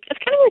 it's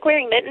kind of like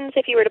wearing mittens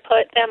if you were to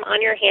put them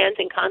on your hands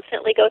and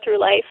constantly go through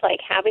life like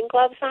having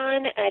gloves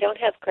on. I don't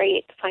have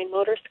great fine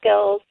motor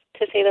skills,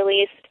 to say the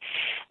least.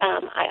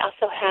 I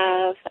also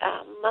have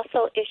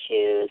muscle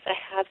issues. I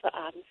have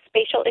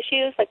spatial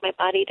issues, like my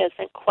body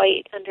doesn't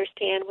quite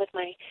understand with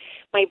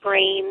my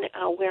brain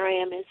where I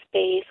am in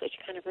space, which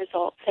kind of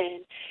results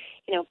in,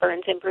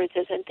 burns and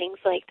bruises and things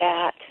like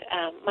that.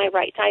 My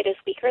right side is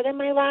weaker than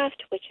my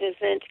left, which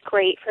isn't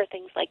great for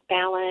things like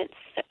balance.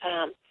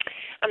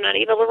 I'm not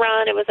able to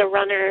run. I was a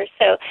runner.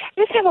 So I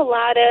just have a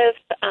lot of,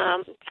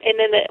 and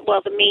then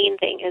the main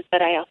thing is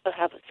that I also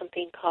have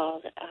something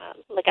called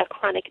like a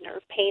chronic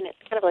nerve pain. It's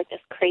kind of like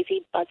this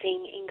crazy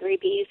buzzing, angry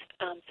bees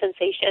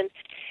sensation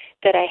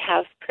that I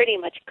have pretty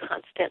much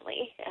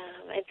constantly.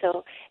 And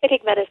so I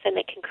take medicine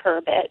that can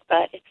curb it,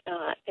 but it's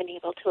not been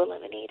able to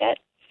eliminate it.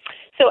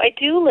 So I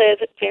do live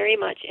very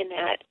much in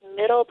that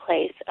middle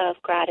place of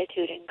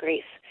gratitude and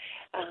grief.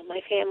 My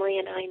family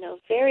and I know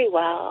very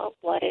well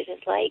what it is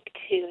like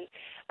to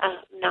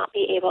not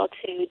be able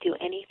to do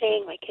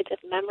anything. My kids have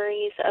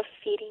memories of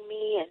feeding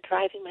me and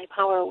driving my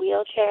power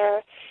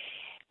wheelchair,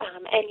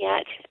 and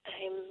yet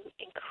I'm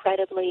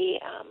incredibly,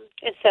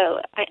 and so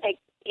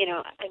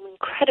I'm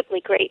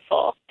incredibly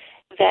grateful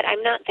that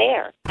I'm not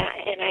there,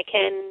 and I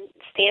can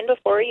stand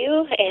before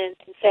you and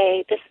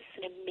say, this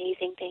is an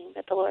amazing thing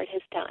that the Lord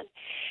has done.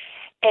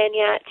 And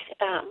yet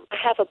I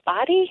have a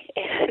body,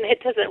 and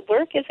it doesn't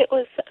work as it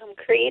was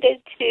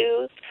created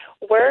to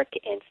work.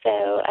 And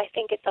so I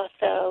think it's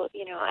also,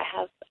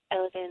 I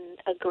live in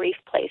a grief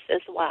place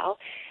as well,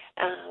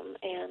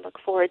 and look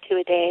forward to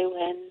a day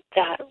when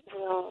that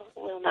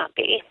will not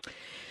be.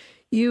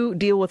 You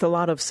deal with a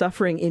lot of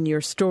suffering in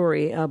your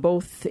story,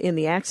 both in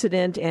the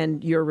accident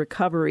and your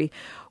recovery.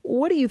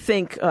 What do you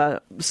think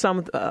are some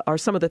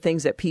of the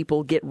things that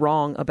people get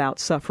wrong about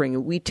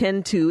suffering? We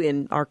tend to,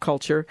 in our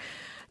culture,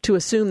 to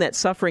assume that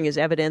suffering is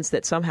evidence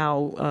that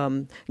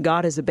somehow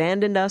God has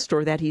abandoned us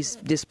or that he's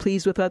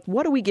displeased with us.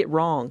 What do we get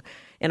wrong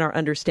in our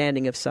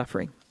understanding of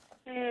suffering?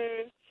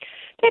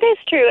 That is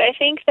true. I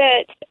think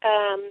that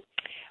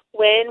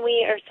when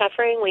we are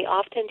suffering, we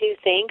often do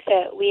think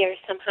that we are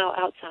somehow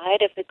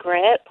outside of the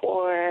grip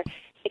or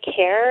the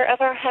care of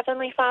our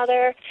Heavenly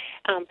Father.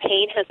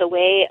 Pain has a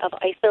way of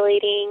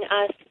isolating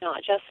us, not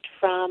just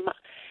from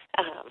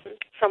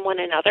one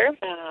another.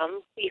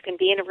 You can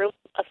be in a room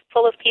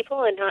full of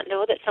people and not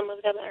know that some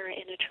of them are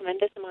in a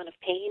tremendous amount of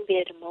pain, be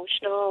it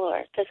emotional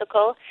or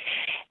physical.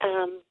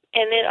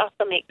 And it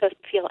also makes us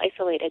feel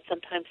isolated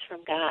sometimes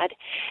from God.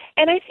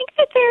 And I think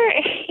that there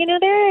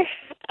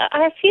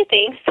are a few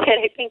things that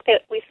I think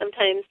that we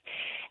sometimes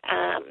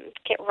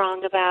get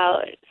wrong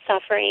about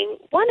suffering.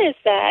 One is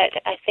that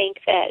I think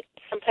that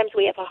sometimes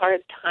we have a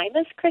hard time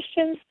as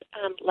Christians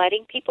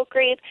letting people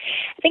grieve.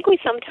 I think we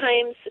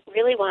sometimes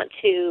really want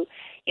to,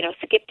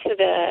 skip to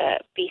the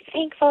be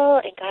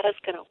thankful and God is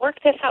going to work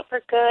this out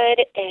for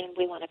good, and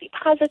we want to be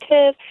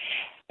positive.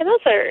 And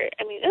those are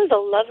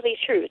a lovely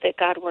truth that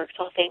God works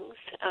all things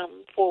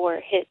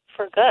for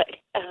good.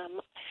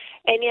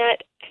 And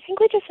yet, I think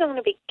we just want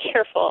to be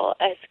careful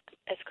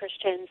as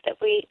Christians that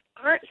we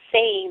aren't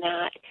saying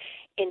that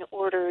in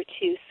order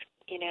to,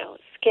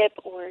 skip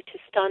or to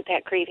stunt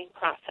that grieving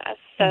process.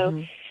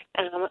 So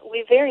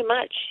we very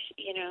much,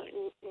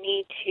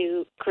 need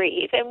to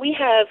grieve. And we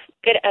have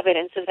good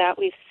evidence of that.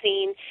 We've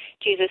seen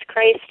Jesus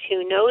Christ,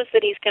 who knows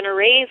that he's going to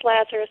raise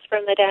Lazarus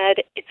from the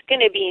dead. It's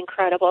going to be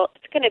incredible.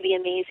 It's going to be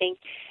amazing.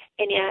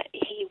 And yet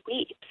he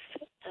weeps.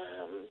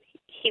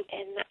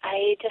 And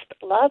I just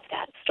love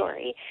that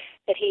story,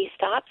 that he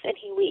stops and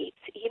he weeps,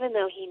 even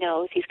though he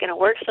knows he's going to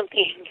work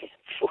something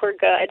for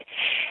good.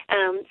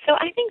 So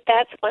I think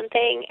that's one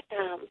thing.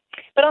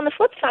 But on the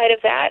flip side of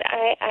that,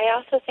 I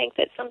also think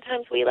that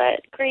sometimes we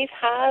let grief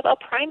have a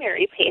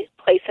primary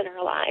place in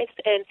our lives,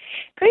 and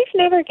grief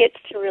never gets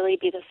to really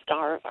be the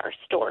star of our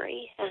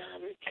story.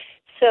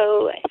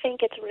 So I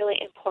think it's really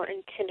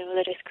important to know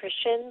that as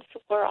Christians,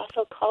 we're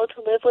also called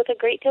to live with a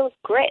great deal of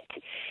grit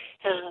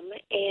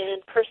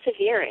and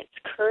perseverance,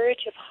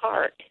 courage of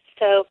heart.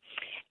 So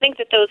I think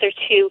that those are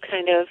two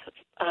kind of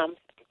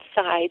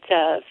sides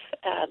of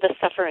the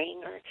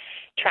suffering or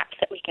traps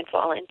that we can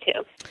fall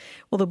into.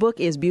 Well, the book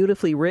is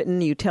beautifully written.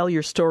 You tell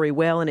your story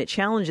well, and it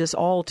challenges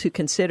all to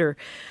consider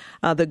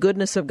the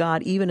goodness of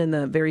God, even in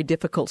the very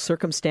difficult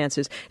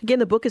circumstances. Again,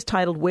 the book is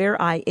titled Where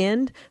I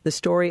End, the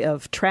story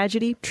of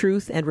tragedy,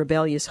 truth, and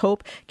rebellious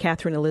hope.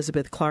 Catherine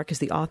Elizabeth Clarke is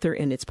the author,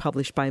 and it's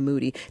published by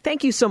Moody.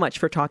 Thank you so much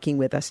for talking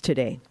with us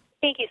today.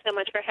 Thank you so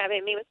much for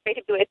having me. It was great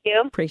to be with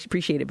you.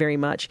 Appreciate it very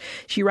much.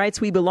 She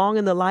writes, we belong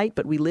in the light,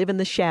 but we live in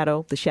the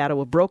shadow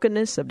of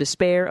brokenness, of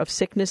despair, of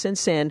sickness and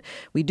sin.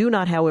 We do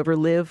not, however,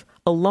 live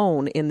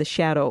alone in the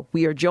shadow.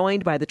 We are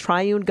joined by the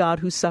triune God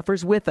who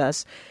suffers with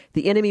us.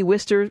 The enemy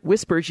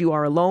whispers, you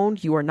are alone,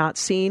 you are not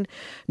seen,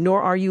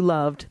 nor are you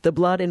loved. The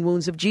blood and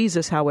wounds of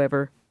Jesus,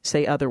 however,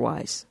 say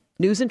otherwise.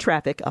 News and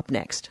traffic up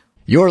next.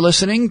 You're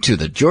listening to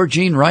the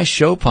Georgene Rice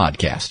Show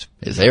podcast.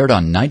 It's aired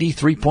on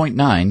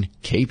 93.9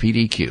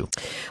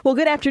 KPDQ. Well,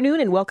 good afternoon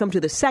and welcome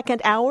to the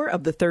second hour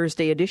of the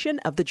Thursday edition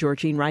of the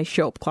Georgene Rice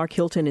Show. Clark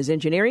Hilton is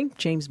engineering.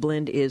 James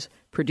Blend is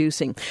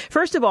producing.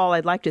 First of all,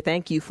 I'd like to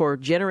thank you for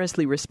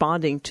generously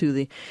responding to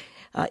the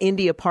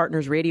India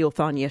Partners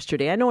Radiothon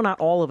yesterday. I know not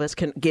all of us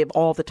can give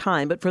all the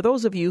time, but for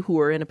those of you who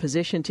are in a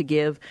position to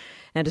give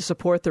and to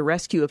support the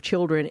rescue of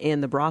children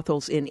in the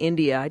brothels in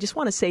India, I just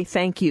want to say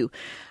thank you.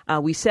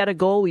 We set a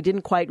goal. We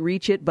didn't quite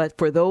reach it, but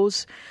for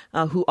those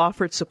who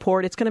offered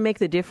support, it's going to make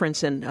the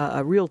difference, and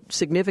a real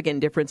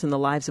significant difference in the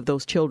lives of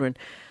those children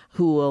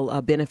who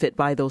will benefit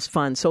by those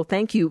funds. So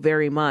thank you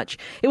very much.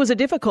 It was a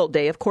difficult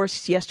day. Of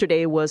course,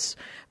 yesterday was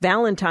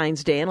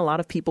Valentine's Day, and a lot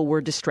of people were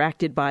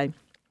distracted by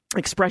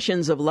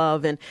expressions of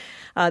love, and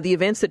the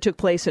events that took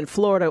place in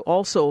Florida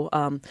also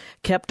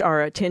kept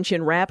our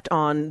attention wrapped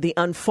on the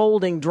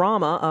unfolding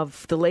drama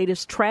of the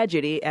latest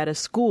tragedy at a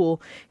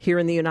school here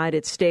in the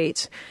United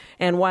States.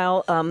 And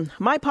while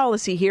my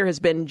policy here has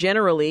been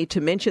generally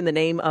to mention the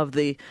name of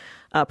the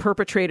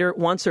perpetrator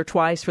once or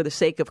twice for the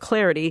sake of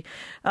clarity,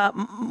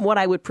 what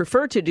I would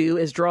prefer to do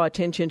is draw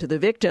attention to the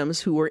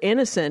victims who were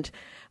innocent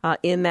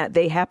in that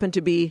they happened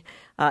to be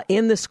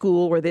in the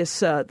school where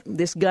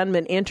this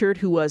gunman entered,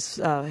 who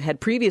had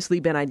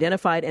previously been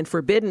identified and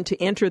forbidden to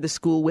enter the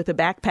school with a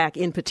backpack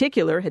in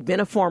particular, had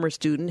been a former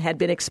student, had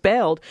been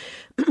expelled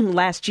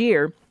last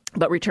year,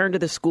 but returned to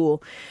the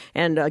school.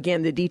 And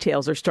again, the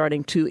details are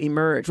starting to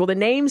emerge. Well, the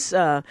names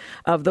of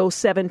those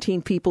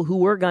 17 people who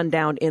were gunned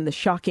down in the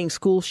shocking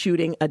school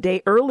shooting a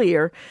day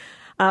earlier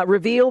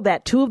revealed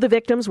that two of the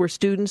victims were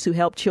students who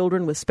helped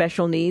children with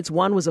special needs.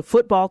 One was a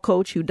football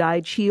coach who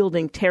died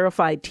shielding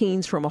terrified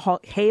teens from a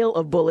hail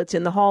of bullets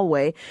in the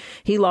hallway.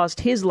 He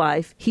lost his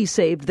life. He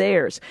saved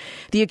theirs.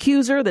 The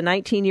accuser, the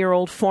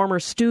 19-year-old former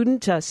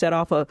student, set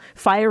off a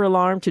fire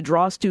alarm to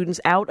draw students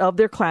out of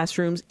their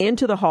classrooms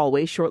into the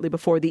hallway shortly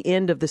before the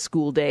end of the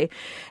school day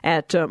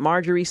at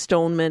Marjorie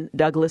Stoneman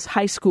Douglas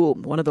High School,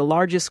 one of the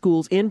largest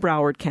schools in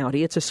Broward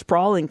County. It's a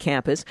sprawling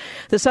campus.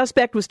 The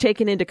suspect was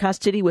taken into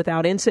custody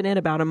without incident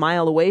about a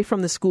mile away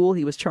from the school.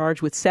 He was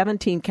charged with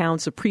 17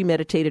 counts of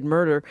premeditated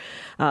murder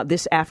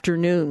this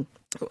afternoon.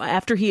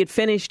 After he had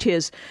finished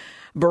his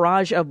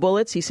barrage of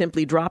bullets, he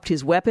simply dropped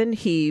his weapon.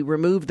 He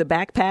removed the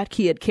backpack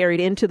he had carried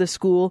into the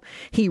school.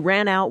 He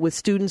ran out with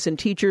students and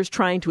teachers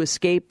trying to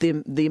escape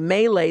the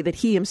melee that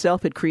he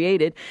himself had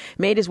created,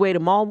 made his way to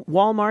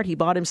Walmart. He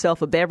bought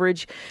himself a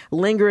beverage,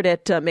 lingered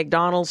at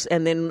McDonald's,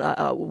 and then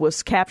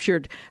was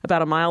captured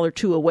about a mile or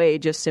two away,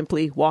 just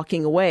simply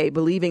walking away,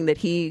 believing that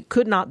he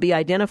could not be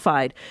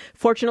identified.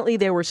 Fortunately,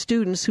 there were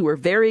students who were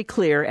very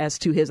clear as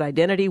to his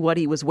identity, what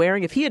he was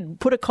wearing. If he had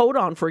put a coat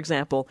on, for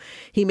example,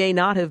 he may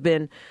not have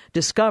been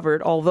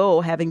discovered,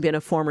 although having been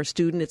a former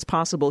student, it's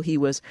possible he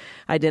was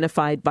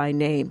identified by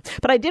name.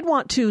 But I did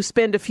want to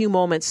spend a few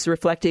moments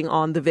reflecting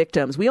on the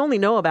victims. We only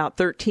know about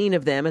 13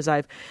 of them. As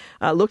I've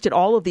looked at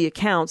all of the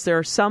accounts, there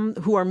are some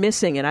who are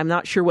missing, and I'm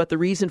not sure what the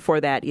reason for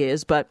that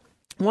is, but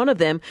one of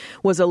them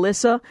was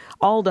Alyssa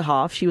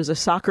Aldahoff. She was a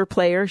soccer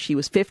player. She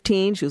was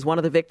 15. She was one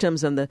of the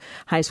victims in the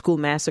high school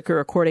massacre,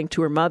 according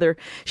to her mother.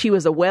 She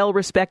was a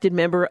well-respected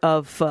member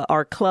of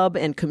our club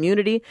and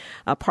community.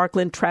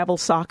 Parkland Travel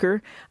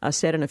Soccer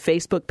said on a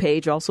Facebook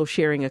page, also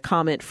sharing a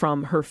comment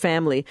from her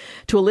family.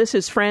 To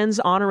Alyssa's friends,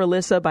 honor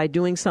Alyssa by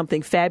doing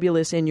something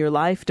fabulous in your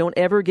life. Don't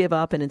ever give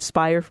up and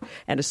inspire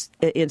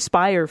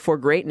for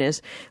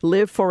greatness.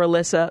 Live for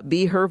Alyssa,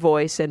 be her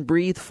voice, and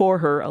breathe for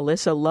her.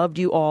 Alyssa loved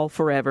you all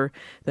forever.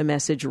 The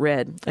message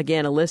read.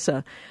 Again,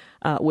 Alyssa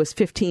was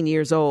 15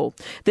 years old.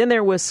 Then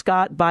there was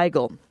Scott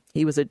Beigel.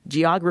 He was a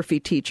geography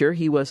teacher.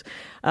 He was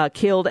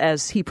killed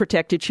as he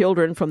protected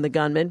children from the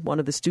gunman. One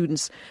of the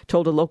students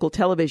told a local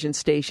television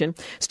station.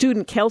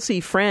 Student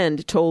Kelsey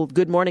Friend told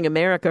Good Morning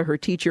America her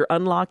teacher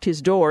unlocked his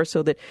door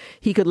so that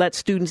he could let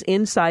students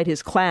inside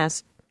his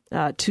class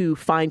to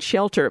find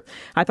shelter.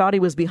 I thought he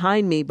was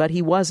behind me, but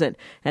he wasn't.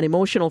 An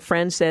emotional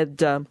friend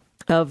said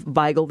of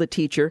Beigel, the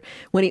teacher,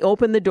 when he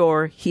opened the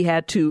door, he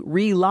had to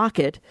relock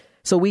it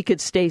so we could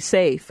stay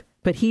safe,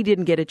 but he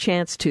didn't get a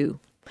chance to.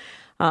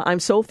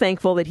 I'm so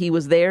thankful that he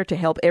was there to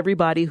help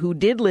everybody who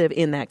did live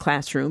in that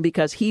classroom,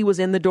 because he was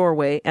in the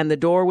doorway and the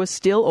door was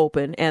still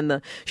open, and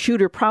the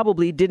shooter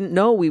probably didn't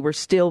know we were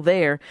still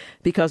there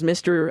because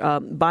Mr.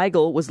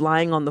 Beigel was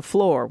lying on the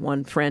floor.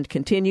 One friend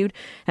continued,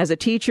 as a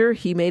teacher,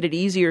 he made it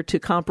easier to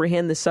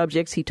comprehend the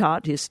subjects he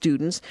taught his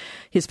students.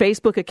 His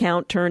Facebook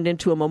account turned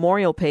into a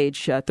memorial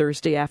page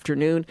Thursday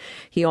afternoon.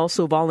 He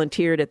also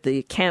volunteered at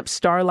the Camp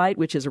Starlight,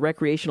 which is a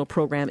recreational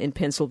program in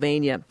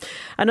Pennsylvania.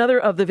 Another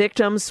of the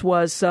victims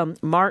was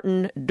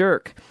Martin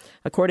Dirk.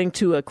 According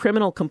to a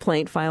criminal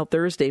complaint filed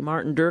Thursday,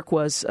 Martin Dirk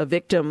was a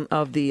victim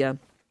of the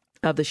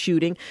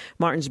shooting.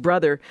 Martin's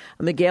brother,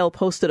 Miguel,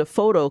 posted a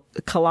photo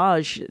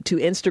collage to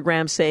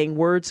Instagram saying,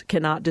 "Words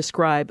cannot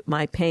describe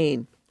my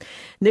pain."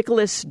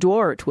 Nicholas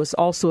Duarte was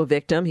also a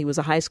victim. He was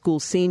a high school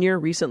senior,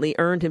 recently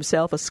earned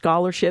himself a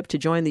scholarship to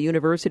join the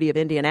University of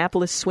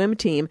Indianapolis swim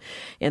team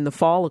in the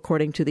fall,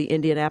 according to the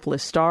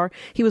Indianapolis Star.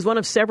 He was one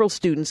of several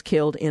students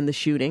killed in the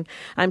shooting.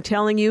 I'm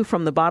telling you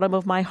from the bottom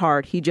of my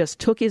heart, he just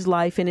took his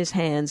life in his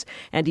hands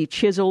and he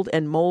chiseled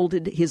and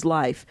molded his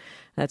life.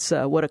 That's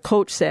what a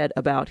coach said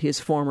about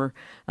his former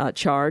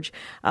charge.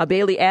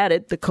 Bailey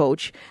added, the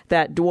coach,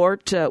 that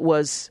Duarte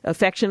was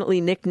affectionately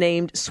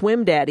nicknamed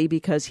Swim Daddy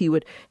because he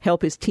would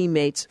help his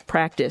teammates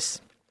practice.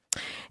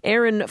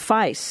 Aaron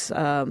Feiss,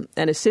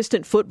 an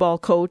assistant football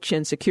coach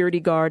and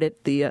security guard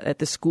at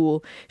the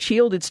school,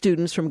 shielded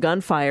students from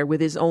gunfire with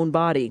his own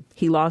body.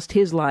 He lost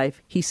his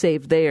life. He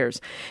saved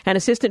theirs. An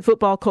assistant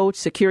football coach,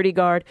 security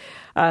guard,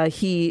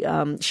 he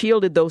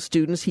shielded those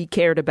students he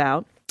cared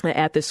about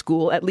at the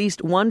school. At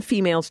least one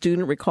female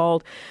student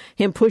recalled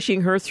him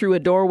pushing her through a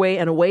doorway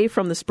and away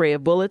from the spray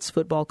of bullets.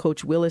 Football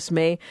coach Willis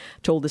May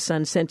told the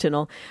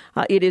Sun-Sentinel,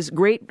 it is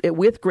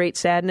with great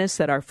sadness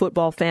that our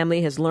football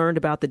family has learned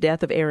about the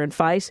death of Aaron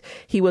Feiss.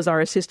 He was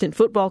our assistant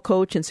football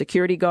coach and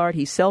security guard.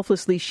 He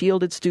selflessly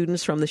shielded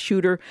students from the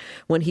shooter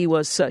when he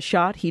was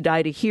shot. He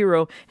died a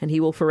hero, and he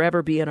will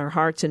forever be in our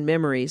hearts and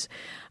memories.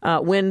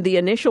 When the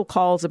initial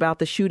calls about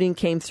the shooting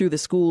came through the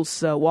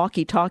school's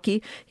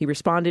walkie-talkie, he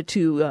responded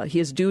to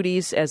his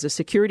duties as a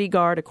security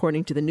guard,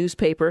 according to the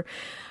newspaper.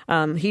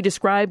 He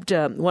described,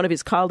 one of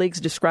his colleagues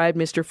described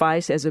Mr.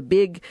 Feiss as a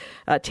big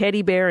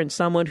teddy bear and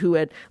someone who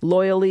had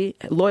loyalty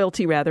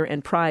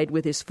and pride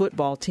with his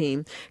football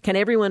team. Can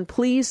everyone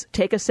please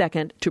take a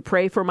second to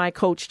pray for my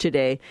coach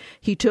today?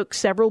 He took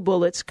several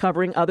bullets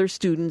covering other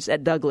students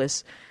at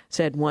Douglas,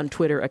 said one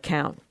Twitter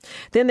account.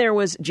 Then there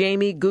was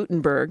Jamie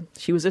Gutenberg.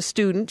 She was a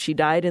student. She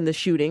died in the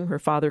shooting. Her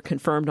father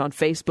confirmed on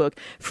Facebook.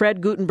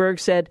 Fred Gutenberg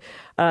said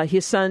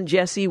his son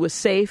Jesse was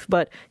safe,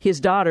 but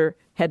his daughter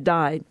had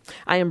died.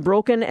 I am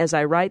broken as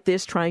I write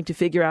this, trying to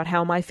figure out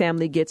how my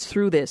family gets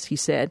through this, he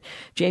said.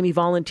 Jamie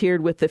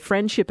volunteered with the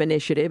Friendship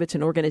Initiative. It's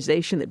an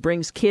organization that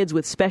brings kids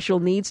with special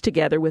needs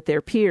together with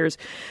their peers,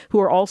 who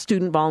are all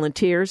student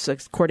volunteers,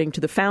 according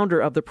to the founder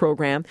of the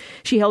program.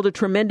 She held a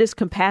tremendous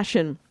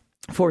compassion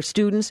for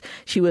students.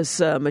 She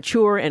was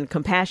mature and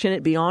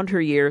compassionate beyond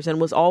her years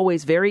and was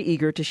always very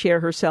eager to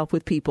share herself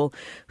with people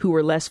who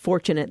were less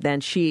fortunate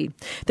than she.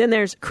 Then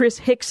there's Chris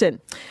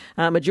Hickson.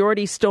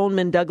 Majority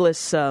Stoneman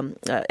Douglas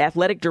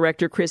athletic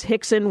director Chris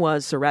Hickson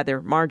was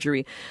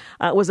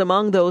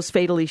among those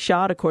fatally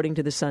shot, according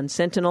to the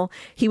Sun-Sentinel.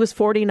 He was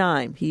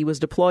 49. He was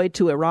deployed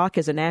to Iraq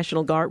as a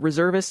National Guard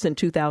reservist in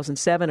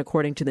 2007,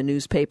 according to the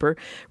newspaper.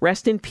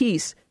 Rest in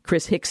peace,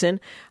 Chris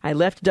Hickson. I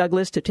left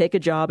Douglas to take a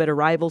job at a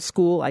rival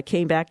school. I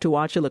came back to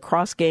watch a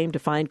lacrosse game to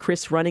find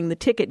Chris running the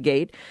ticket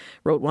gate,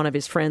 wrote one of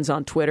his friends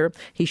on Twitter.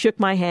 He shook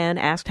my hand,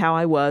 asked how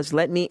I was,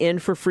 let me in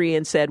for free,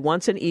 and said,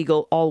 once an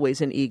Eagle,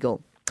 always an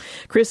Eagle.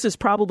 Chris is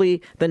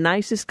probably the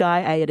nicest guy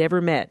I had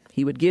ever met.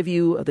 He would give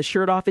you the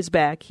shirt off his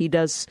back. He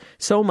does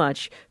so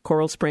much,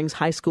 Coral Springs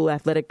High School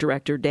athletic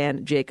director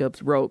Dan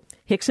Jacobs wrote.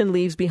 Hickson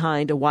leaves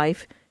behind a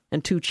wife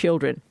and 2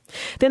 children.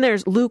 Then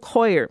there's Luke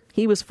Hoyer.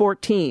 He was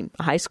 14,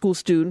 a high school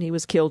student. He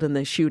was killed in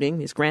the shooting.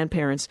 His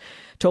grandparents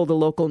told the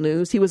local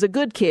news. He was a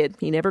good kid.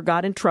 He never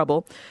got in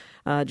trouble.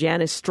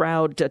 Janice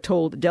Stroud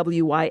told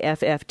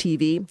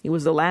WYFF-TV, he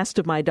was the last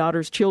of my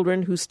daughter's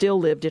children who still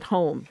lived at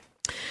home.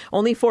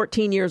 Only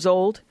 14 years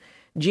old,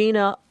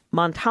 Gina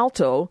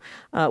Montalto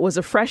was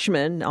a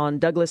freshman on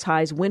Douglas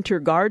High's winter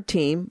guard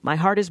team. My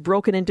heart is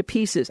broken into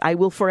pieces. I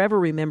will forever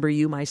remember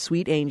you, my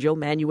sweet angel,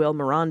 Manuel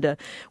Miranda,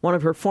 one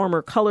of her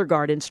former color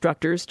guard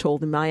instructors,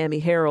 told the Miami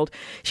Herald.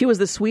 She was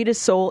the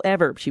sweetest soul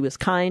ever. She was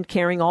kind,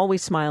 caring,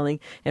 always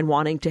smiling, and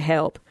wanting to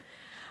help.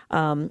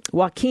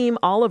 Joaquim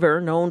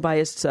Oliver, known by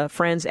his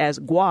friends as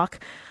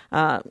Guac,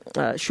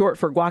 short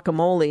for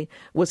guacamole,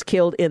 was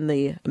killed in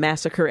the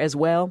massacre as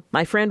well.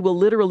 My friend will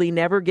literally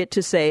never get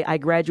to say, I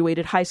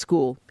graduated high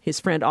school, his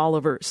friend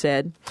Oliver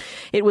said.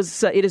 It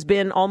has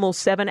been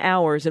almost 7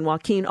 hours and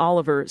Joaquin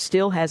Oliver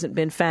still hasn't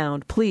been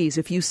found. Please,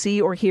 if you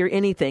see or hear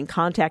anything,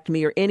 contact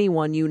me or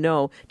anyone you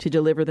know to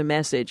deliver the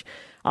message.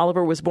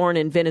 Oliver was born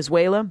in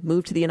Venezuela,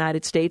 moved to the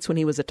United States when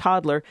he was a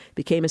toddler,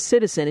 became a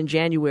citizen in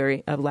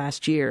January of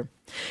last year.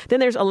 Then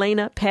there's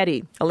Elena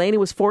Petty. Elena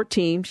was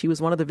 14. She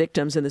was one of the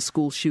victims in the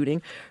school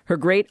shooting. Her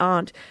great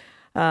aunt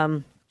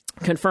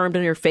confirmed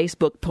in her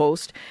Facebook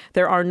post,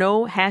 there are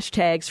no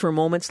hashtags for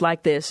moments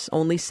like this,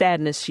 only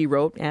sadness, she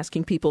wrote,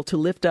 asking people to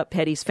lift up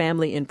Petty's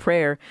family in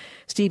prayer.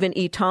 Stephen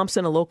E.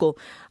 Thompson, a local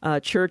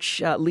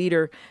church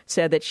leader,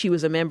 said that she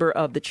was a member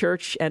of the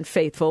church and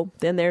faithful.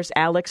 Then there's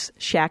Alex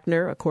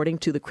Shackner. According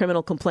to the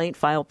criminal complaint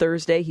filed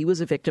Thursday, he was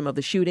a victim of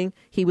the shooting.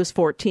 He was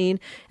 14.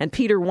 And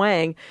Peter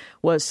Wang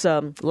was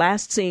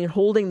last seen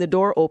holding the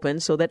door open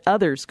so that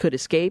others could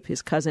escape.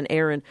 His cousin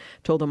Aaron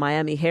told the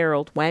Miami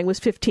Herald. Wang was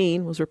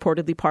 15, was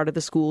reportedly part of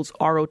the school's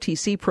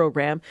ROTC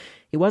program.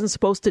 He wasn't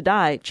supposed to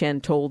die,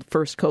 Chen told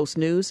First Coast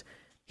News.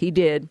 He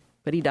did,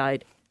 but he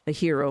died a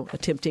hero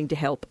attempting to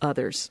help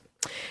others.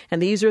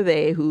 And these are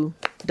they who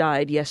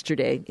died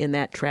yesterday in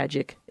that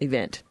tragic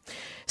event.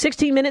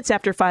 16 minutes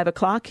after 5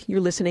 o'clock,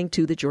 you're listening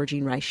to The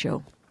Georgene Rice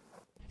Show.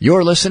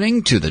 You're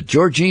listening to The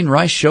Georgene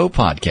Rice Show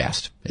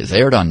podcast. It's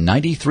aired on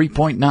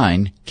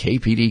 93.9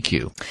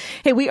 KPDQ.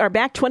 Hey, we are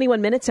back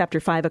 21 minutes after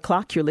 5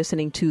 o'clock. You're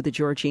listening to The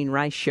Georgene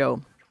Rice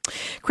Show.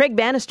 Craig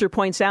Bannister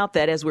points out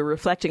that as we're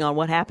reflecting on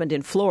what happened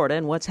in Florida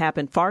and what's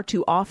happened far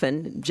too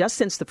often just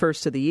since the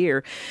first of the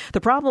year,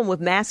 the problem with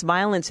mass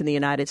violence in the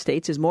United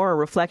States is more a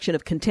reflection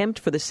of contempt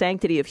for the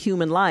sanctity of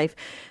human life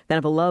than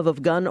of a love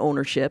of gun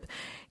ownership.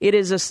 It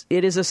is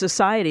a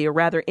society, or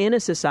rather in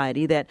a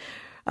society, that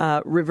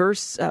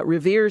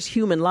reveres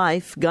human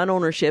life. Gun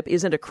ownership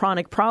isn't a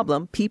chronic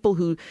problem. People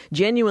who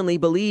genuinely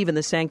believe in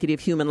the sanctity of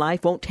human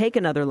life won't take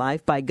another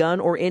life by gun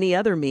or any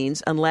other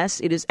means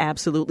unless it is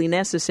absolutely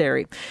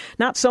necessary.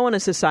 Not so in a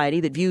society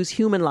that views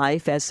human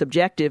life as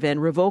subjective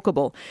and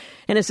revocable.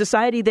 In a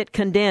society that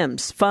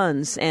condones,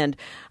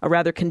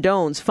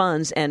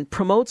 funds, and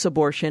promotes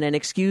abortion and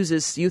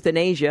excuses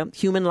euthanasia,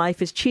 human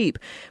life is cheap.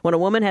 When a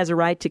woman has a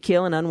right to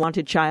kill an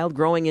unwanted child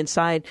growing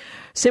inside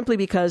simply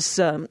because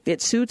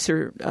it suits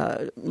her,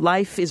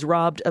 life is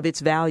robbed of its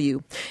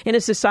value. In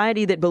a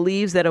society that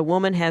believes that a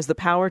woman has the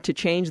power to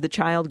change the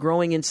child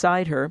growing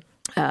inside her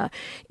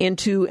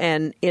into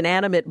an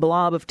inanimate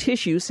blob of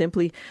tissue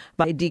simply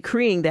by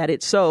decreeing that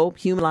it's so,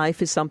 human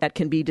life is something that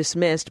can be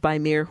dismissed by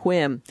mere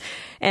whim.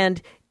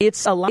 And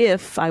it's a life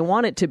if I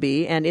want it to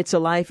be, and it's a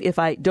life if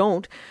I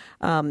don't.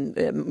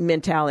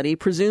 Mentality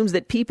presumes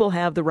that people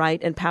have the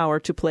right and power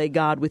to play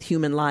God with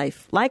human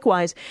life.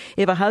 Likewise,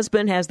 if a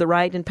husband has the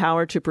right and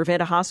power to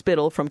prevent a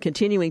hospital from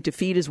continuing to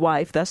feed his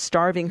wife, thus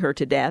starving her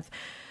to death,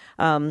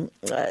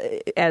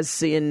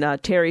 as in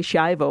Terry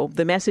Schiavo,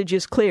 the message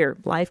is clear.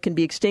 Life can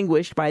be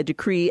extinguished by a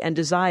decree and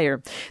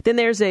desire. Then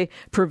there's a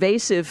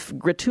pervasive,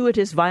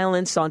 gratuitous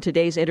violence on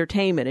today's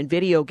entertainment and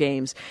video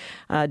games,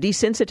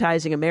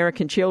 desensitizing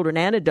American children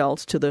and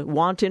adults to the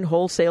wanton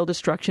wholesale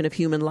destruction of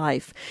human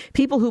life.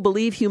 People who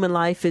believe human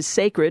life is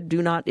sacred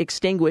do not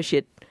extinguish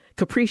it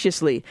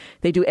capriciously.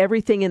 They do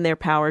everything in their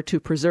power to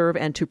preserve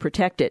and to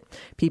protect it.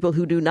 People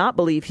who do not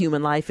believe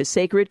human life is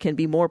sacred can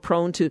be more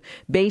prone to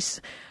base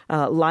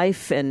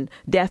life and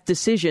death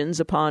decisions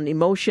upon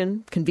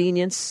emotion,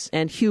 convenience,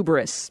 and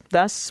hubris.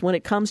 Thus, when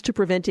it comes to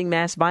preventing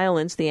mass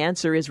violence, the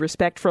answer is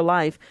respect for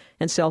life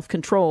and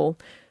self-control,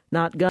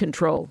 not gun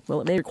control.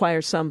 Well, it may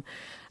require some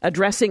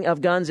addressing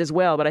of guns as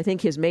well, but I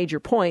think his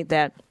major point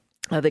that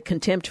the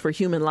contempt for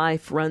human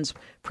life runs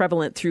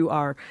prevalent through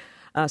our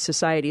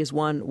society is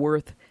one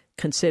worth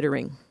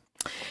considering.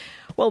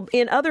 Well,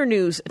 in other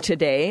news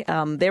today,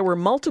 there were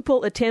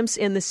multiple attempts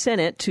in the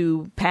Senate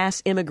to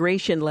pass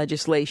immigration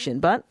legislation,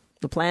 but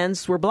The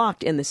plans were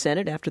blocked in the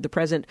Senate after the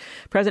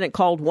president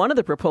called one of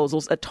the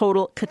proposals a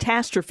total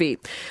catastrophe.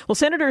 Well,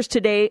 senators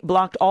today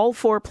blocked all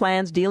 4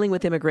 plans dealing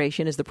with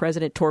immigration as the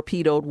president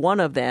torpedoed one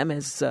of them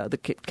as the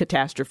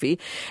catastrophe.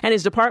 And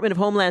his Department of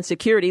Homeland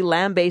Security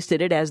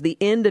lambasted it as the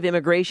end of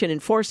immigration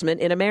enforcement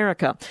in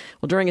America.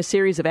 Well, during a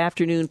series of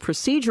afternoon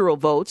procedural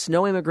votes,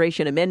 no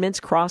immigration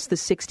amendments crossed the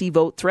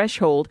 60-vote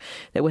threshold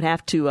that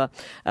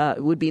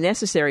would be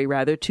necessary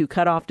to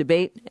cut off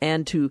debate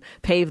and to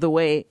pave the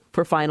way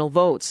for final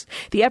votes.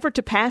 The effort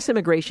to pass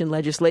immigration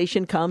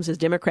legislation comes as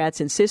Democrats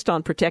insist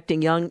on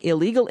protecting young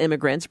illegal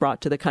immigrants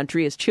brought to the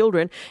country as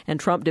children, and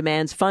Trump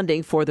demands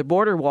funding for the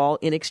border wall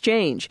in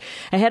exchange.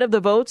 Ahead of the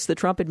votes, the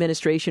Trump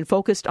administration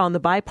focused on the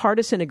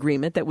bipartisan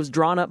agreement that was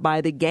drawn up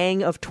by the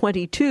Gang of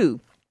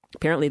 22.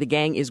 Apparently, the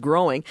gang is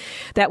growing.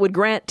 That would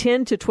grant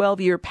 10 to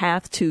 12-year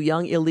path to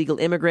young illegal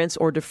immigrants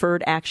or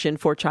deferred action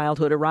for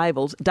childhood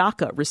arrivals,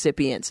 DACA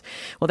recipients.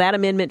 Well, that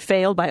amendment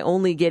failed by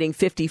only getting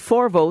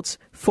 54 votes.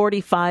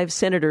 45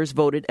 senators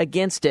voted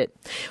against it.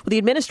 Well, the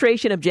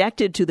administration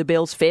objected to the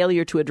bill's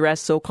failure to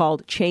address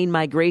so-called chain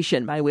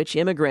migration, by which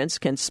immigrants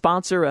can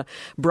sponsor a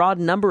broad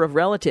number of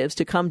relatives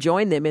to come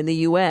join them in the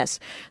U.S.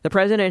 The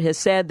president has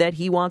said that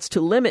he wants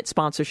to limit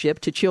sponsorship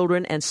to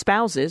children and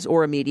spouses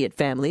or immediate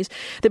families.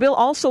 The bill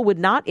also would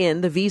not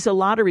end the visa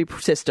lottery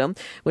system,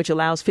 which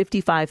allows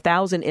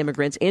 55,000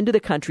 immigrants into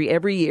the country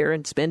every year, and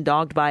it's been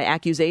dogged by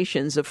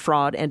accusations of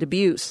fraud and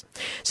abuse.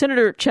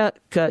 Senator Chuck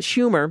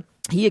Schumer,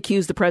 he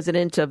accused the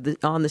president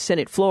on the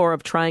Senate floor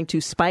of trying to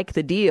spike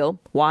the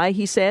deal. Why,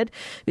 he said?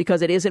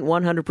 Because it isn't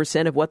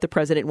 100% of what the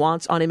president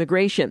wants on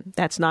immigration.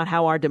 That's not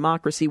how our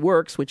democracy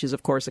works, which is,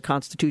 of course, a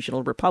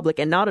constitutional republic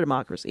and not a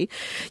democracy.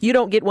 You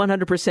don't get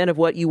 100% of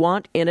what you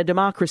want in a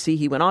democracy,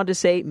 he went on to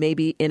say,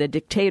 maybe in a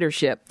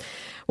dictatorship.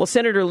 Well,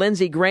 Senator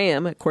Lindsey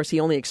Graham, of course, he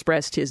only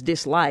expressed his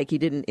dislike. He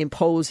didn't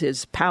impose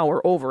his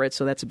power over it,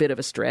 so that's a bit of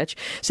a stretch.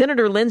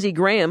 Senator Lindsey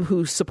Graham,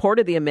 who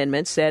supported the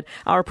amendment, said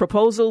our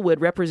proposal would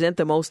represent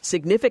the most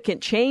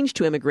significant change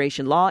to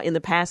immigration law in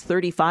the past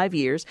 35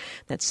 years.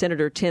 That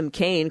Senator Tim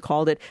Kaine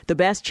called it the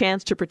best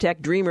chance to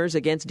protect dreamers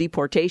against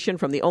deportation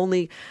from the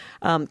only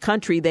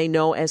country they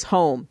know as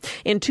home.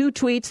 In 2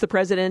 tweets, the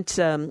president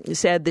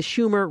said the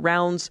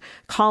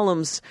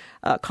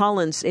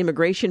Schumer-Rounds-Collins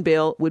immigration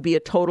bill would be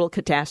a total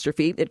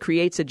catastrophe. It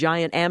creates a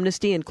giant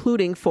amnesty,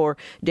 including for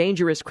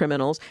dangerous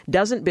criminals,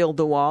 doesn't build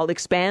the wall,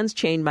 expands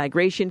chain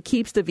migration,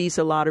 keeps the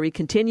visa lottery,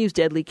 continues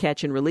deadly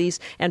catch and release,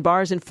 and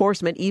bars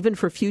enforcement even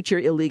for future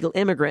illegal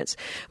immigrants.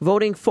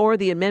 Voting for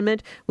the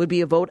amendment would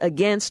be a vote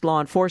against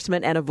law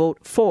enforcement and a vote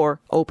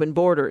for open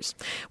borders.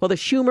 Well, the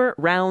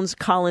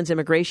Schumer-Rounds-Collins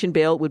immigration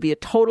bill would be a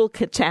total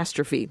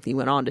catastrophe, he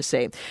went on to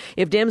say.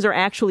 If Dems are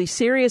actually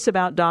serious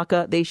about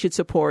DACA, they should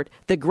support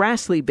the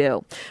Grassley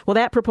bill. Well,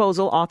 that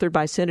proposal, authored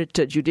by Senate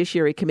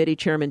Judiciary Committee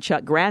Chairman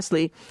Chuck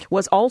Grassley,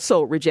 was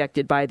also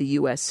rejected by the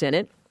U.S.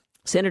 Senate.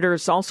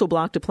 Senators also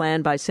blocked a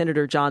plan by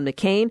Senator John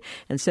McCain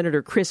and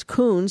Senator Chris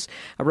Coons,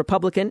 a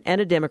Republican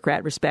and a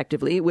Democrat,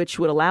 respectively, which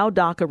would allow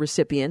DACA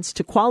recipients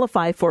to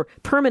qualify for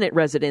permanent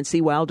residency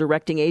while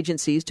directing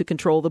agencies to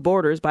control the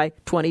borders by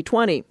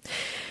 2020.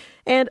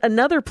 And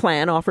another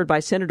plan offered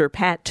by Senator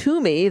Pat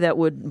Toomey that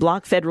would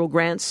block federal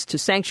grants to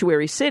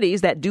sanctuary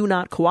cities that do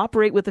not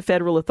cooperate with the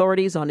federal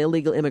authorities on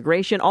illegal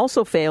immigration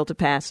also failed to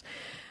pass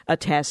a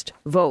test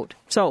vote.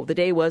 So the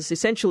day was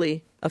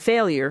essentially a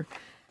failure.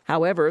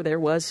 However, there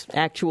was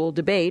actual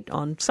debate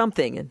on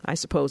something, and I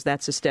suppose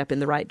that's a step in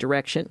the right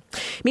direction.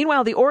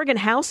 Meanwhile, the Oregon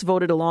House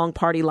voted along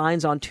party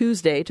lines on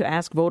Tuesday to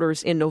ask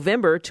voters in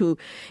November to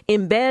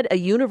embed a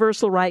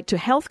universal right to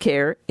health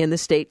care in the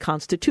state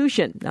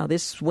constitution. Now,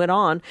 this went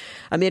on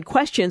amid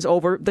questions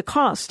over the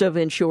cost of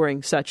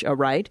ensuring such a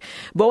right.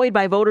 Buoyed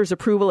by voters'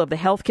 approval of the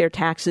health care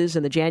taxes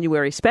in the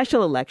January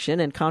special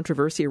election and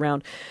controversy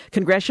around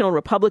congressional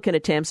Republican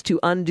attempts to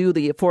undo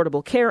the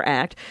Affordable Care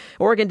Act,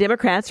 Oregon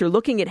Democrats are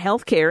looking at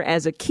health care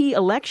as a key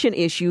election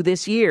issue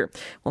this year.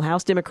 Well,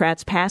 House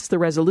Democrats passed the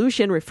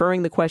resolution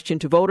referring the question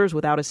to voters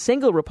without a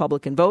single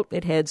Republican vote.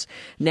 It heads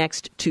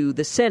next to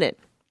the Senate.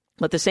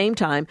 At the same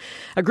time,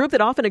 a group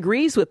that often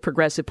agrees with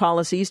progressive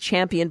policies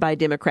championed by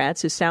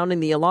Democrats is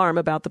sounding the alarm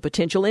about the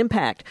potential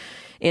impact.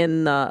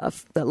 In a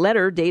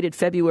letter dated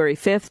February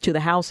 5th to the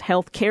House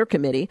Health Care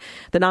Committee,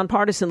 the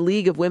Nonpartisan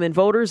League of Women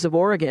Voters of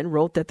Oregon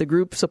wrote that the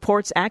group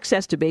supports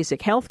access to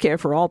basic health care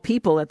for all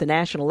people at the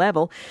national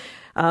level.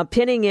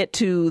 Pinning it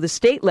to the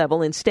state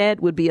level instead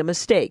would be a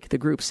mistake, the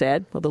group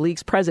said. Well, the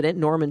league's president,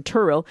 Norman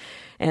Turrell,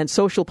 and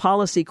social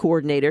policy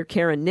coordinator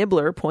Karen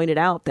Nibbler pointed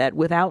out that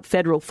without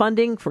federal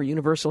funding for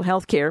universal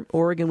health care,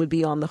 Oregon would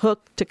be on the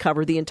hook to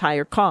cover the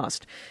entire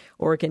cost.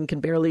 Oregon can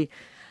barely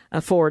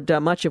afford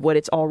much of what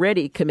it's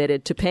already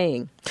committed to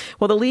paying.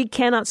 Well, the league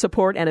cannot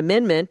support an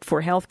amendment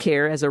for health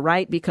care as a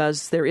right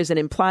because there is an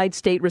implied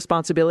state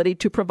responsibility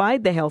to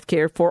provide the health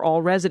care for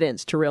all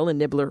residents, Turrell and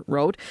Nibbler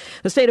wrote.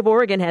 The state of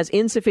Oregon has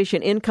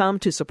insufficient income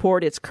to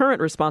support its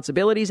current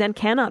responsibilities and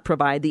cannot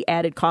provide the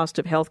added cost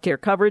of health care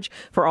coverage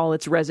for all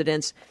its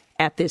residents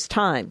at this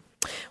time.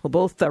 Well,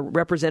 both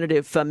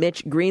Representative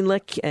Mitch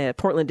Greenlick,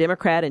 Portland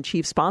Democrat and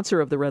chief sponsor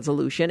of the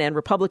resolution, and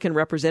Republican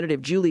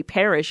Representative Julie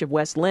Parrish of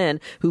West Lynn,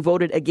 who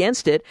voted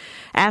against it,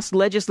 asked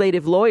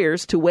legislative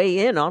lawyers to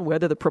weigh in on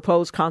whether the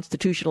proposed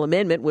constitutional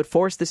amendment would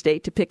force the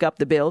state to pick up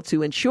the bill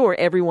to ensure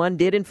everyone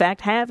did in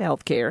fact have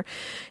health care.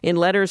 In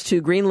letters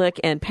to Greenlick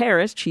and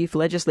Parrish, Chief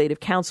Legislative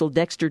Counsel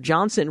Dexter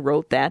Johnson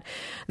wrote that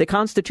the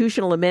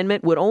constitutional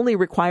amendment would only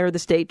require the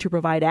state to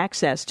provide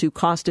access to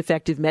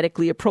cost-effective,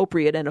 medically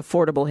appropriate and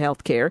affordable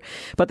health care,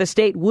 but the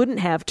state wouldn't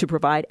have to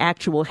provide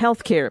actual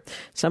health care.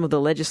 Some of the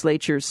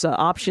legislature's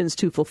options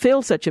to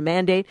fulfill such a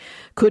mandate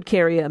could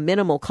carry a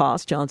minimal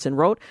cost, Johnson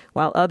wrote,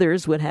 while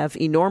others would have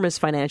enormous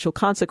financial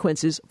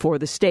consequences for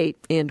the state,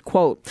 end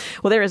quote.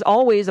 Well, there is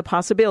always a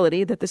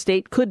possibility that the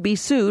state could be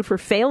sued for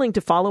failing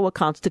to follow a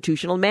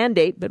constitutional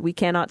mandate, but we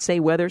cannot say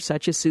whether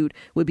such a suit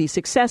would be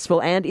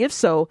successful, and if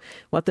so,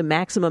 what the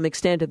maximum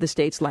extent of the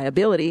state's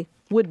liability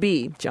would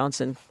be,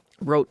 Johnson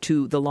wrote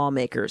to the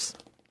lawmakers.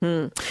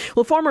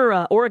 Well,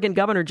 former Oregon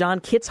Governor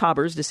John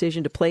Kitzhaber's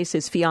decision to place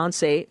his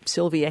fiancée,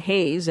 Sylvia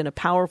Hayes, in a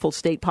powerful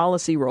state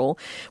policy role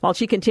while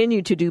she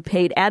continued to do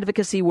paid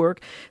advocacy work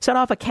set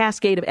off a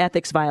cascade of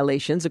ethics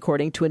violations,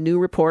 according to a new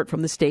report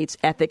from the state's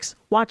ethics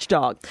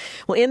watchdog.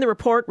 Well, in the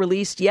report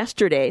released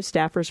yesterday,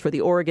 staffers for the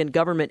Oregon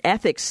Government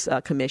Ethics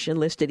Commission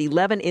listed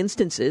 11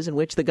 instances in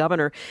which the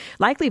governor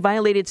likely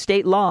violated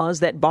state laws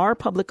that bar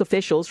public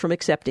officials from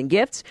accepting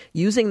gifts,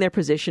 using their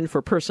position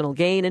for personal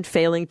gain, and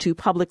failing to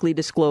publicly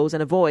disclose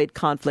and avoid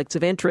conflicts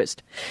of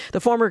interest. The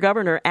former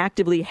governor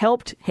actively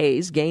helped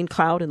Hayes gain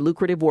clout and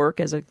lucrative work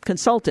as a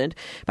consultant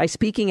by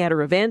speaking at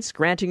her events,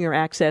 granting her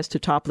access to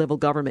top-level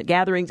government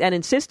gatherings, and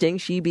insisting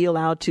she be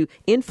allowed to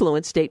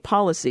influence state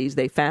policies,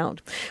 they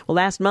found. Well,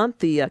 last month,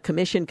 the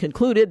commission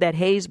concluded that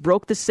Hayes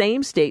broke the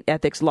same state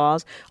ethics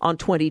laws on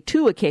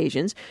 22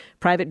 occasions.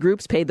 Private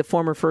groups paid the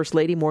former First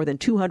Lady more than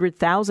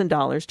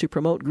 $200,000 to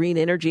promote green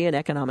energy and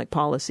economic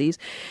policies.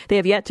 They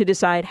have yet to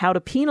decide how to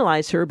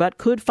penalize her, but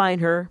could fine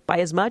her by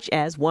as much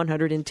as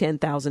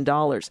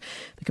 $110,000.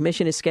 The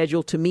commission is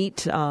scheduled to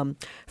meet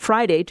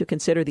Friday to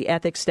consider the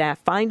ethics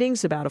staff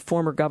findings about a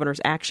former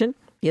governor's action.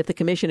 If the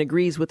commission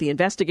agrees with the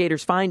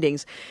investigators'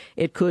 findings,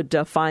 it could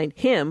fine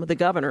him,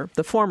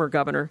 the former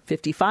governor,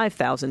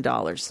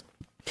 $55,000.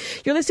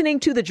 You're listening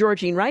to The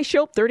Georgene Rice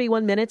Show,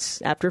 31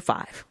 minutes after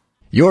 5.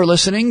 You're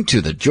listening to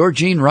The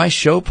Georgene Rice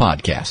Show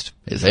podcast.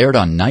 It's aired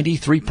on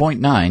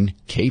 93.9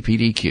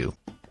 KPDQ.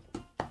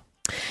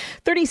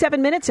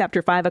 37 minutes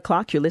after 5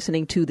 o'clock, you're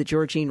listening to The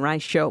Georgene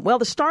Rice Show. Well,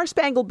 the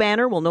Star-Spangled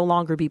Banner will no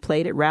longer be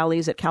played at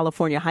rallies at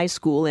California High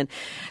School in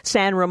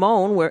San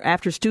Ramon, where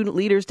after student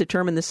leaders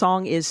determined the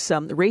song is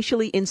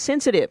racially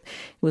insensitive.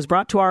 It was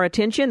brought to our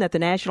attention that the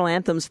national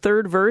anthem's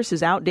third verse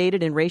is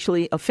outdated and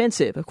racially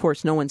offensive. Of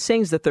course, no one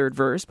sings the third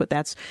verse, but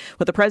that's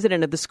what the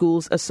president of the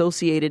school's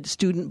associated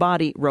student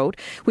body wrote.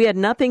 We had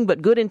nothing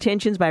but good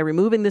intentions by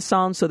removing the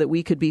song so that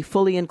we could be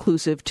fully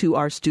inclusive to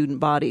our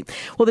student body.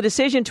 Well, the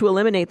decision to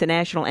eliminate the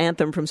national anthem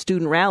from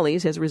student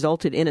rallies has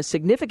resulted in a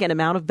significant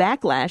amount of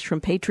backlash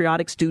from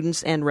patriotic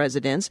students and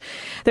residents.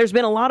 There's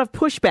been a lot of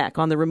pushback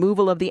on the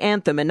removal of the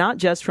anthem, and not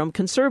just from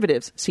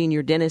conservatives.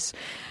 Senior Dennis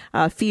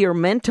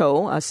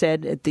Fiormento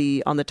said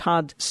on the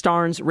Todd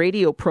Starnes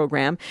radio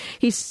program.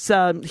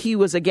 He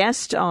was a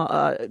guest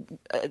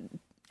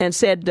and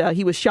said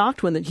he was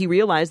shocked when he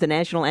realized the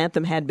national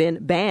anthem had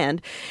been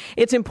banned.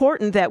 It's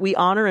important that we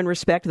honor and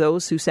respect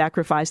those who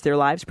sacrifice their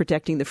lives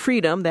protecting the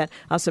freedom that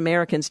us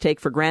Americans take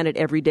for granted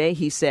every day,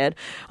 he said.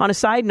 On a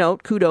side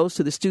note, kudos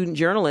to the student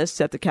journalists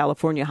at the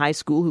California High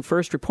School who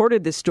first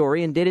reported this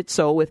story and did it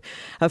so with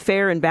a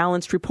fair and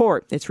balanced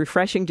report. It's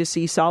refreshing to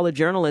see solid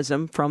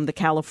journalism from the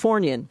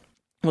Californian.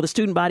 Well, the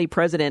student body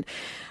president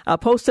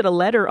posted a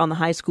letter on the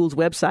high school's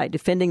website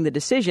defending the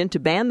decision to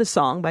ban the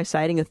song by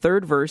citing a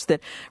third verse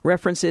that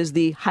references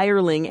the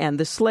hireling and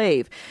the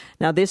slave.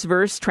 Now, this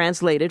verse,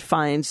 translated,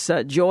 finds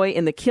joy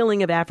in the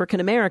killing of African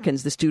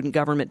Americans, the student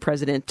government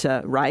president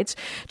writes.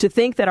 To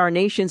think that our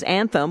nation's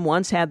anthem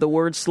once had the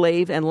words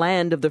slave and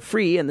land of the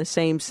free in the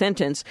same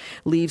sentence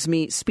leaves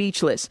me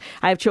speechless.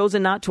 I have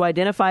chosen not to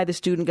identify the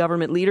student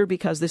government leader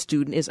because the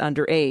student is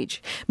underage.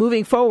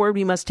 Moving forward,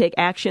 we must take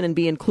action and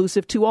be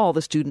inclusive to all,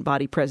 the student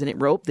body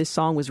president wrote. This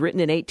song was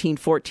written in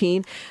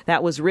 1814.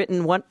 That was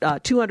written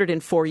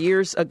 204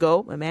 years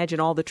ago. Imagine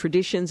all the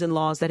traditions and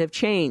laws that have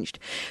changed.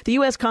 The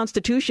U.S.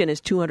 Constitution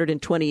is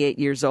 228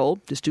 years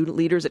old. The student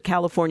leaders at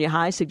California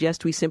High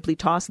suggest we simply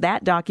toss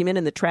that document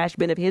in the trash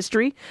bin of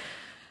history.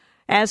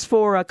 As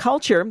for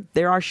culture,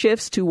 there are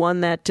shifts to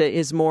one that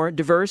is more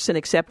diverse and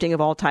accepting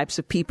of all types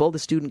of people, the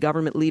student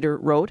government leader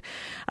wrote.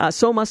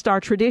 So must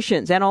our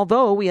traditions. And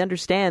although we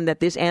understand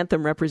that this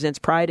anthem represents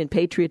pride and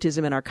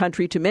patriotism in our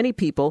country, to many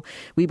people,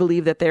 we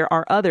believe that there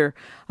are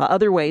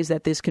other ways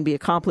that this can be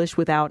accomplished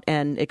without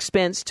an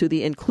expense to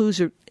the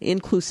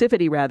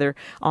inclusivity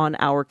on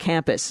our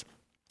campus.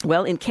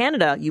 Well, in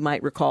Canada, you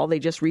might recall, they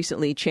just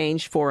recently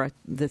changed for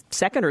the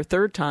second or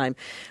third time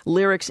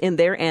lyrics in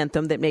their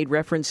anthem that made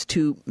reference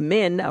to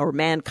men or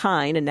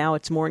mankind, and now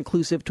it's more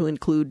inclusive to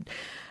include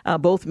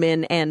both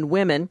men and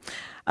women.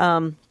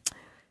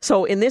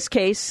 So in this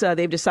case,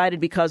 they've decided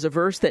because a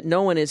verse that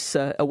no one is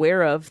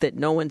aware of, that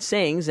no one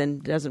sings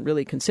and doesn't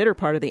really consider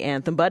part of the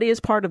anthem, but is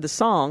part of the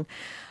song,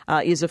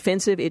 is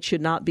offensive. It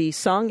should not be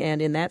sung,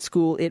 and in that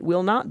school it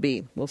will not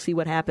be. We'll see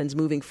what happens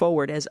moving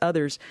forward as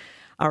others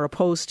are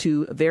opposed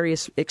to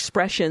various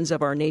expressions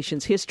of our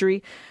nation's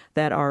history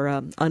that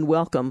are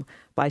unwelcome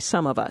by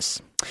some of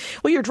us.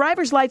 Well, your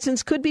driver's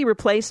license could be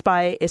replaced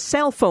by a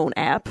cell phone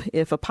app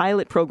if a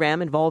pilot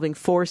program involving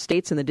 4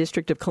 states and the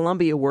District of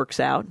Columbia works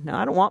out. Now,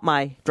 I don't want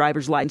my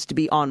driver's license to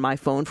be on my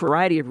phone for a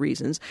variety of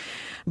reasons,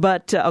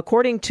 but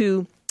according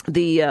to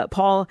the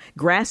Paul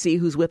Grassi,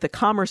 who's with the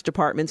Commerce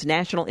Department's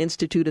National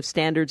Institute of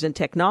Standards and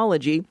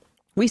Technology,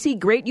 we see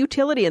great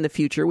utility in the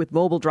future with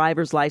mobile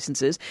driver's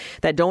licenses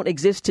that don't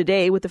exist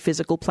today with the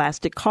physical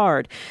plastic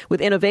card.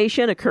 With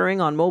innovation occurring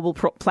on mobile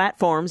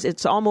platforms,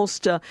 it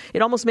almost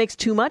makes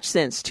too much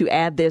sense to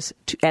add this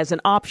as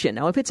an option.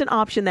 Now, if it's an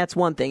option, that's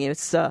one thing. If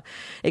it's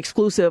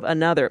exclusive,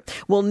 another.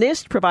 Well,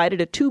 NIST provided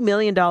a $2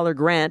 million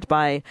grant to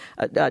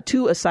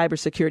a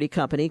cybersecurity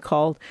company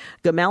called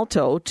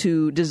Gemalto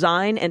to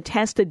design and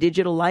test a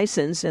digital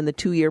license in the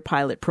 2-year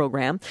pilot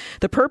program.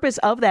 The purpose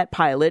of that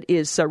pilot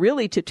is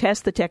really to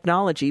test the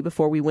technology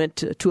before we went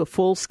to a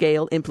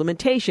full-scale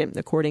implementation,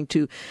 according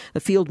to the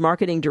field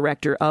marketing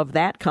director of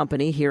that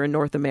company here in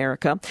North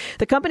America.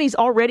 The company's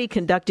already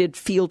conducted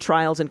field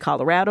trials in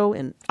Colorado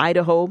and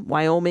Idaho,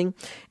 Wyoming,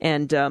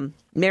 and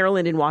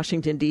Maryland and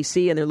Washington,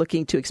 D.C., and they're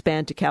looking to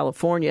expand to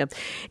California.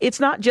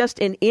 It's not just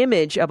an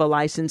image of a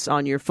license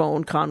on your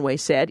phone, Conway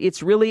said.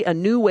 It's really a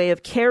new way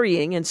of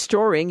carrying and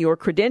storing your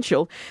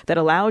credential that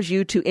allows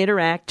you to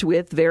interact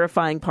with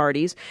verifying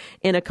parties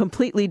in a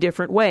completely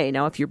different way.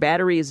 Now, if your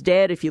battery is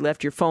dead, if you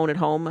left your phone at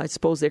home, I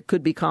suppose there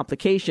could be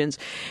complications.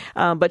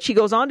 But she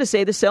goes on to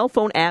say the cell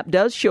phone app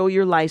does show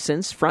your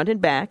license front and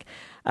back,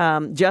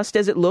 just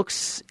as it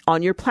looks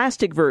on your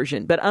plastic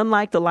version. But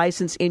unlike the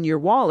license in your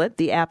wallet,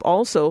 the app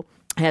also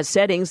has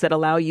settings that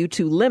allow you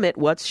to limit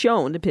what's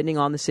shown depending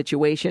on the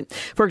situation.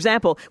 For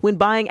example, when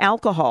buying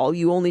alcohol,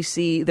 you only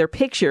see their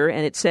picture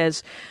and it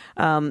says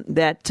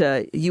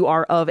that you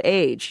are of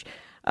age,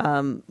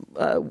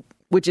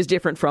 which is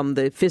different from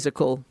the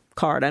physical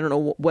card. I don't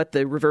know what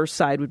the reverse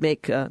side would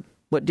make,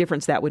 what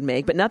difference that would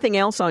make, but nothing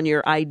else on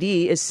your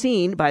ID is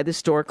seen by the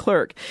store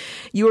clerk.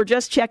 You are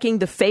just checking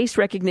the face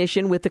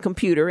recognition with the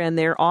computer, and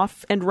they're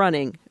off and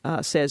running,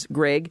 says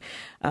Greg,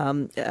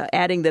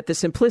 adding that the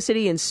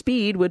simplicity and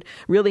speed would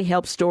really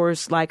help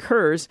stores like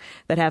hers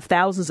that have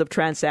thousands of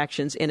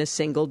transactions in a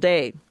single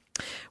day.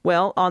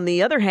 Well, on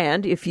the other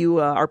hand, if you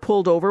are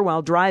pulled over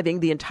while driving,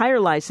 the entire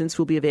license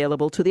will be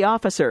available to the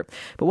officer.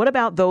 But what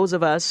about those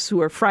of us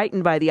who are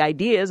frightened by the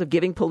ideas of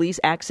giving police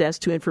access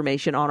to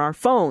information on our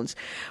phones,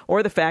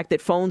 or the fact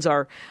that phones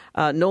are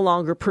no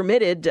longer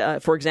permitted,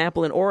 for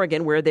example, in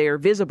Oregon, where they are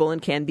visible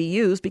and can be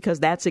used because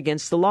that's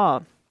against the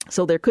law?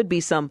 So there could be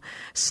some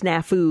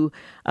snafu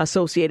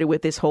associated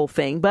with this whole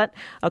thing. But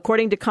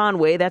according to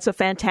Conway, that's a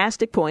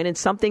fantastic point and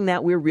something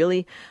that we're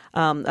really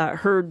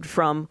heard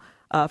from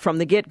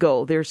the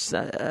get-go. There's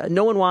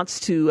no one wants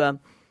to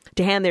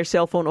hand their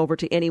cell phone over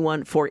to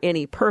anyone for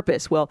any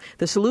purpose. Well,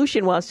 the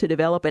solution was to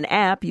develop an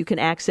app you can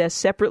access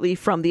separately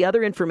from the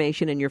other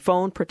information in your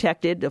phone,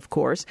 protected, of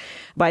course,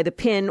 by the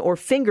PIN or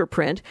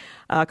fingerprint.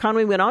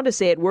 Conway went on to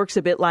say it works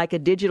a bit like a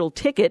digital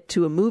ticket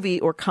to a movie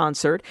or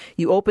concert.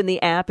 You open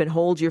the app and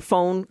hold your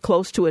phone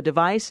close to a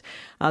device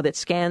that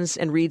scans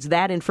and reads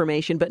that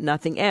information, but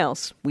nothing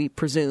else, we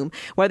presume.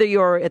 Whether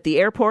you're at the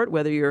airport,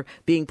 whether you're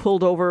being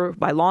pulled over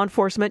by law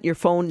enforcement, your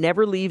phone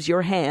never leaves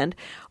your hand,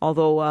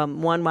 although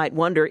one might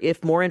wonder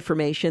if more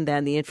information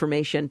than the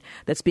information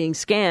that's being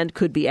scanned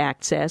could be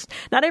accessed.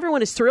 Not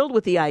everyone is thrilled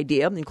with the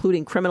idea,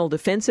 including criminal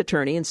defense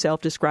attorney and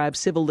self-described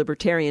civil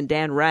libertarian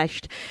Dan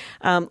Recht.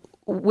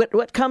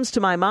 What comes to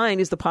my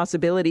mind is the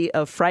possibility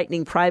of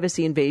frightening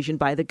privacy invasion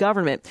by the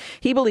government.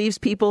 He believes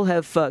people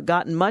have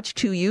gotten much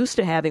too used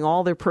to having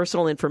all their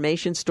personal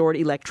information stored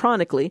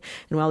electronically.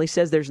 And while he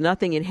says there's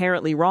nothing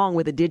inherently wrong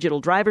with a digital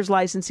driver's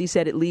license, he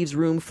said it leaves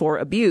room for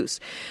abuse.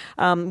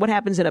 What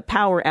happens in a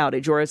power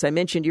outage, or as I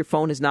mentioned, your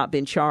phone has not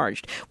been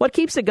charged? What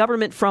keeps the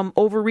government from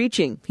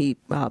overreaching, he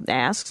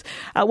asks?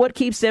 What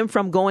keeps them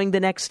from going the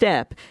next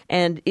step?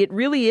 And it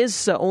really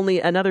is only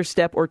another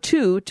step or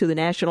two to the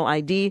national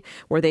ID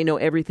where they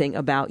know everything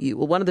about you.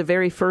 Well, one of the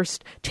very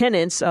first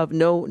tenets of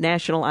no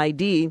national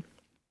ID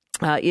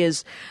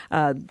is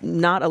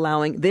not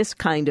allowing this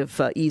kind of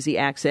easy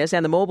access,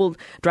 and the mobile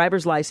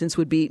driver's license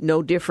would be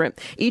no different.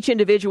 Each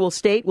individual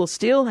state will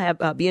still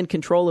be in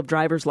control of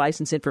driver's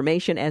license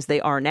information as they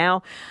are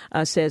now,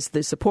 says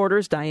the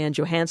supporters. Diane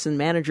Johansson,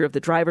 manager of the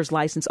driver's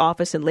license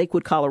office in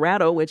Lakewood,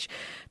 Colorado, which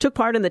took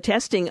part in the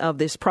testing of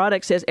this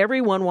product, says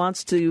everyone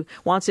wants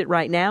it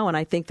right now, and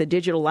I think the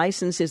digital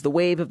license is the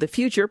wave of the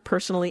future,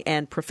 personally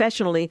and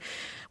professionally.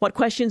 What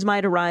questions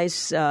might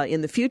arise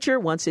in the future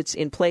once it's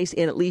in place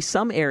in at least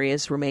some areas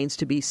remains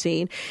to be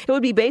seen. It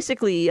would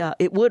basically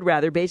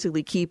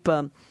keep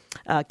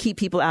keep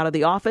people out of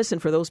the office.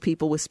 And for those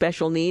people with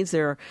special needs,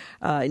 there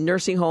are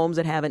nursing homes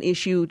that have an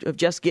issue of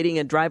just getting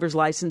a driver's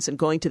license and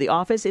going to the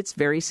office. It's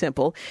very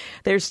simple.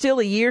 There's still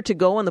a year to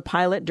go on the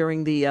pilot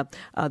during the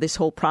this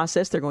whole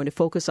process. They're going to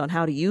focus on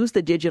how to use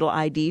the digital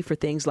ID for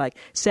things like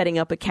setting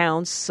up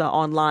accounts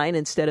online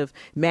instead of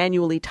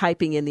manually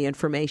typing in the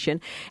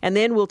information. And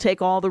then we'll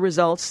take all the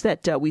results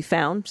that we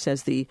found,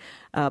 says the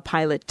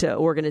pilot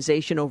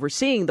organization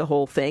overseeing the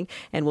whole thing,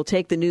 and we'll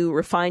take the new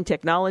refined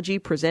technology,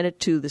 present it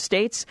to the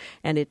states,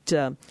 and it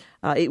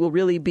will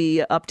really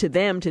be up to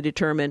them to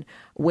determine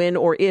when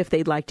or if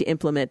they'd like to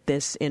implement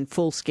this in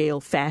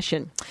full-scale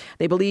fashion.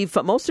 They believe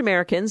most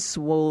Americans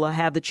will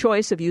have the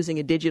choice of using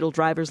a digital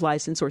driver's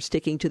license or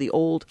sticking to the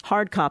old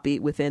hard copy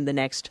within the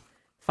next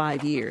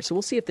 5 years. So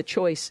we'll see if the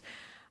choice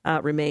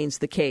remains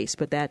the case,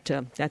 but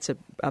that's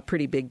a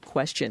pretty big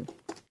question.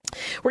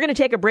 We're going to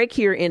take a break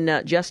here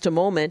in just a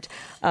moment.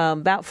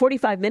 About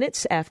 45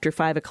 minutes after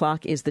 5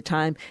 o'clock is the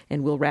time,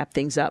 and we'll wrap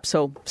things up.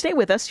 So stay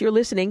with us. You're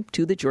listening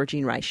to The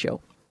Georgene Rice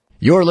Show.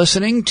 You're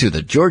listening to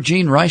The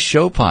Georgene Rice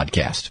Show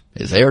podcast.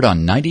 It's aired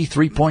on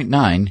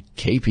 93.9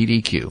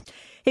 KPDQ.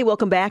 Hey,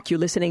 welcome back. You're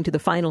listening to the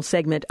final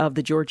segment of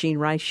The Georgene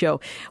Rice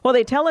Show. Well,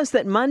 they tell us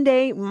that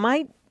Monday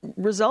might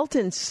result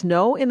in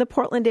snow in the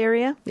Portland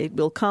area. It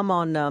will come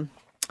on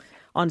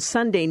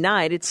Sunday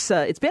night. It's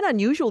been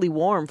unusually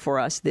warm for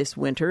us this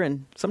winter,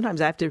 and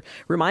sometimes I have to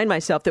remind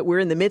myself that we're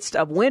in the midst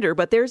of winter,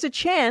 but there's a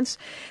chance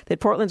that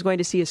Portland's going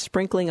to see a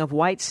sprinkling of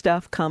white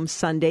stuff come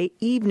Sunday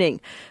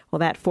evening. Well,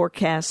 that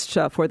forecast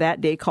for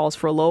that day calls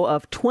for a low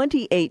of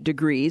 28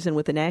 degrees, and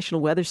with the National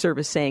Weather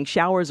Service saying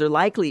showers are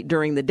likely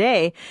during the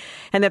day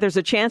and that there's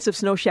a chance of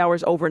snow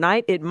showers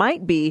overnight, it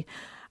might be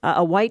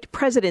a white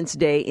President's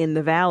Day in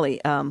the Valley.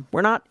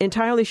 We're not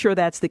entirely sure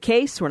that's the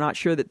case. We're not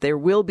sure that there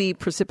will be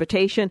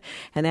precipitation,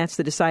 and that's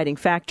the deciding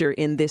factor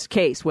in this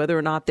case. Whether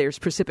or not there's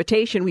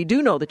precipitation, we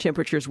do know the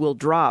temperatures will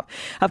drop.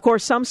 Of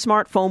course, some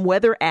smartphone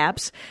weather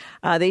apps,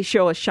 they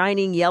show a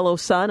shining yellow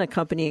sun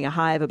accompanying a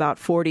high of about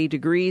 40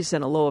 degrees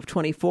and a low of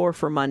 24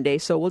 for Monday.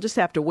 So we'll just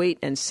have to wait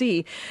and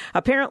see.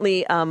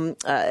 Apparently, a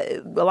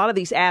lot of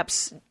these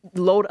apps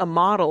load a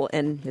model,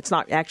 and it's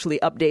not actually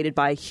updated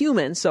by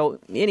humans. So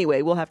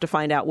anyway, we'll have to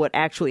find out what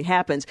actually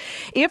happens.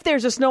 If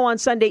there's a snow on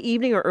Sunday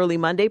evening or early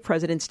Monday,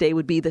 President's Day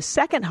would be the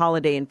second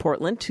holiday in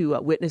Portland to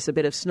witness a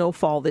bit of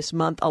snowfall this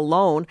month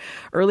alone.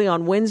 Early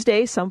on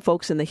Wednesday, some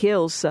folks in the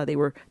hills, they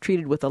were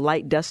treated with a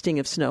light dusting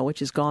of snow, which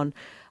was gone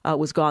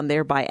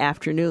there by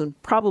afternoon.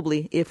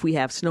 Probably if we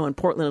have snow in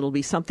Portland, it'll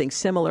be something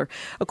similar.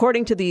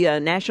 According to the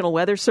National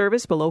Weather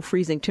Service, below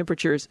freezing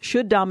temperatures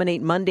should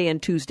dominate Monday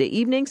and Tuesday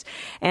evenings.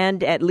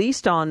 And at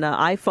least on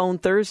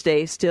iPhone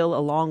Thursday, still a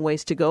long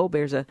ways to go.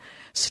 There's a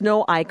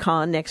snow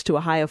icon next to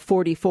a high of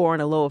 44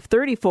 and a low of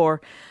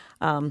 34.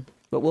 But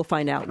we'll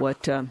find out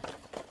what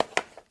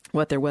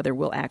their weather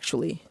will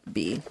actually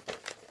be.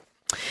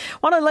 I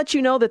want to let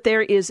you know that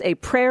there is a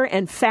prayer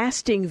and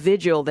fasting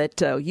vigil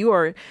that you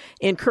are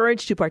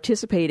encouraged to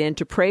participate in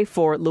to pray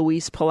for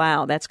Luis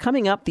Palau. That's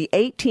coming up the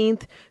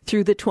 18th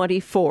through the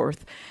 24th,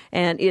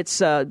 and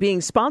it's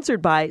being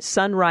sponsored by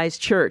Sunrise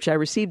Church. I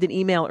received an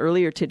email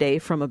earlier today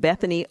from a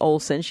Bethany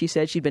Olson. She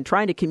said she'd been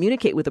trying to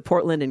communicate with the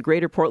Portland and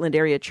Greater Portland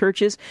area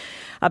churches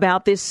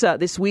about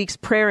this week's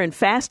prayer and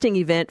fasting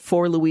event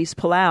for Luis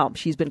Palau.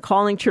 She's been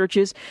calling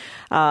churches,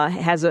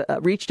 has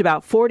reached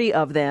about 40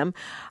 of them.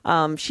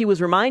 She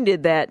was reminded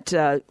that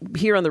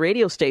here on the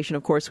radio station,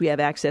 of course, we have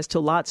access to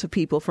lots of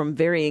people from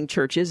varying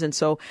churches. And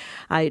so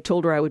I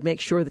told her I would make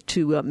sure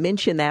to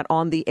mention that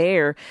on the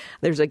air.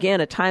 There's,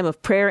 again, a time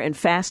of prayer and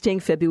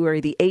fasting,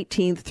 February the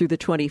 18th through the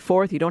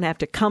 24th. You don't have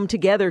to come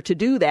together to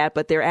do that,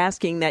 but they're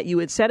asking that you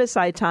would set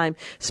aside time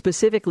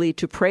specifically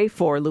to pray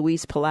for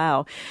Luis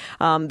Palau.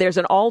 There's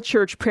an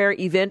all-church prayer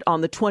event on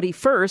the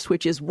 21st,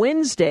 which is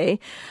Wednesday,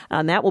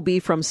 and that will be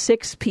from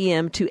 6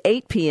 p.m. to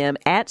 8 p.m.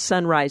 at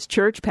Sunrise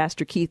Church.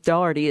 Pastor Keith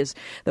Doherty is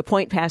the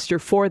point pastor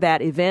for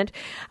that event.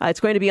 It's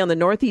going to be on the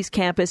Northeast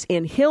Campus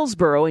in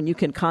Hillsboro, and you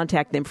can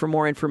contact them for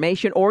more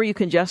information, or you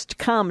can just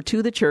come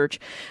to the church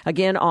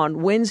again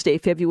on Wednesday,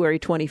 February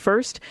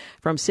 21st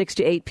from 6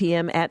 to 8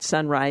 p.m. at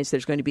Sunrise.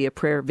 There's going to be a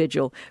prayer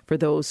vigil for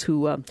those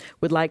who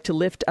would like to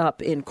lift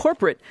up in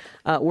corporate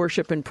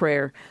worship and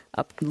prayer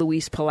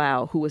Luis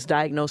Palau, who was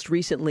diagnosed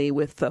recently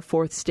with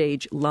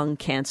fourth-stage lung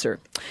cancer.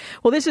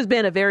 Well, this has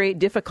been a very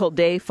difficult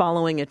day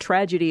following a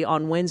tragedy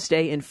on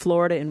Wednesday in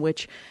Florida in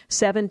which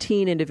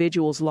 17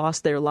 individuals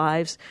lost their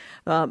lives.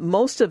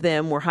 Most of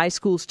them were high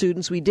school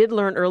students. We did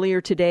learn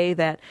earlier today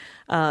that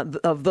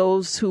of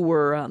those who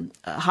were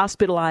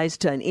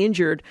hospitalized and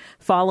injured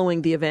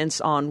following the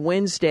events on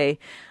Wednesday,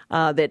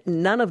 that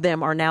none of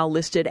them are now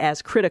listed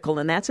as critical,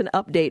 and that's an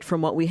update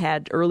from what we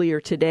had earlier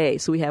today.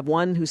 So we have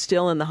one who's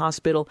still in the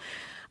hospital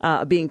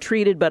being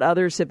treated, but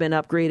others have been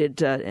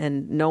upgraded,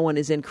 and no one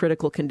is in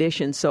critical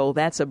condition. So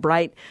that's a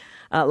bright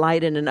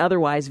light in an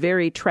otherwise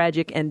very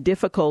tragic and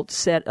difficult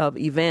set of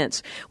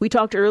events. We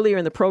talked earlier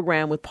in the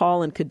program with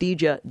Paul and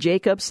Khadija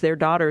Jacobs, their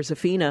daughter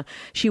Zafina.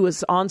 She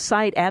was on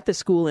site at the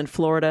school in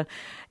Florida,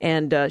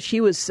 and she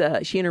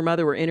and her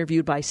mother were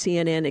interviewed by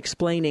CNN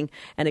explaining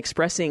and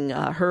expressing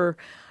her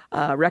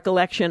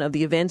recollection of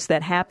the events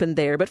that happened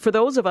there. But for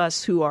those of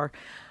us who are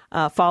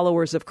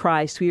followers of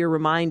Christ, we are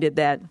reminded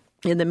that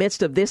in the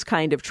midst of this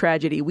kind of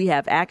tragedy, we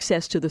have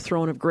access to the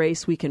throne of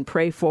grace. We can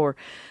pray for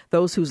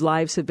those whose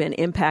lives have been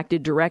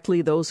impacted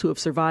directly, those who have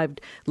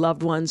survived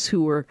loved ones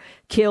who were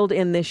killed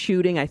in this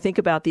shooting. I think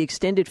about the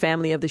extended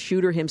family of the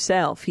shooter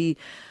himself. He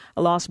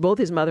lost both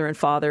his mother and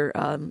father,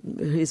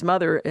 his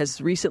mother as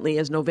recently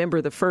as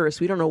November the 1st.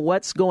 We don't know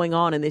what's going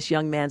on in this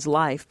young man's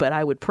life, but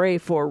I would pray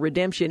for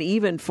redemption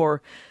even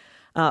for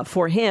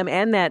him,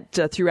 and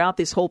that throughout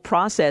this whole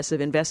process of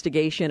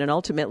investigation, and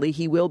ultimately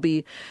he will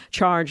be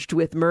charged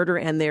with murder,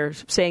 and they're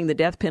saying the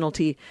death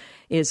penalty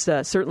is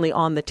certainly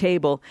on the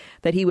table,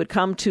 that he would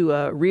come to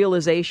a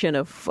realization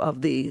of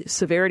the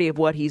severity of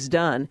what he's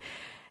done,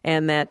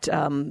 and that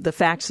the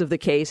facts of the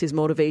case, his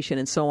motivation,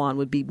 and so on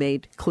would be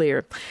made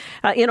clear.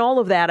 In all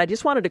of that, I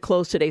just wanted to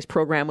close today's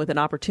program with an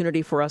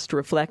opportunity for us to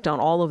reflect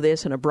on all of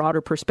this in a broader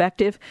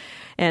perspective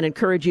and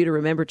encourage you to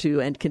remember to,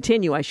 and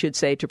continue, I should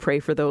say, to pray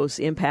for those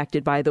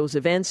impacted by those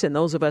events and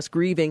those of us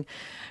grieving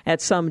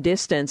at some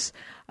distance.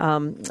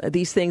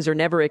 These things are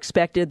never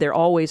expected. They're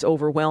always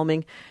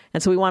overwhelming.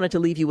 And so we wanted to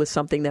leave you with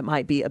something that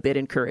might be a bit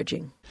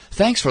encouraging.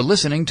 Thanks for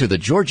listening to the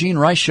Georgene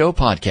Rice Show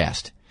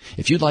podcast.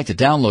 If you'd like to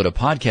download a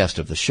podcast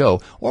of the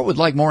show or would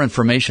like more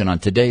information on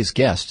today's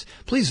guests,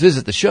 please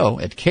visit the show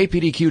at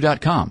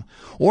kpdq.com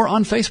or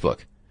on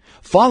Facebook.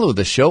 Follow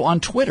the show on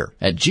Twitter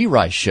at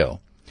GRice Show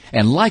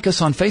and like us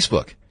on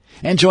Facebook.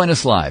 And join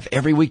us live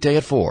every weekday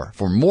at 4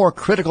 for more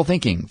critical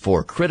thinking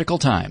for critical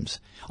times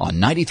on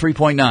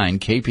 93.9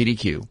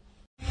 KPDQ.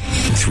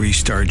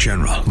 3-star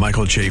General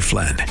Michael J.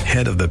 Flynn,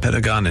 head of the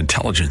Pentagon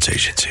Intelligence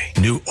Agency,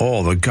 knew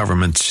all the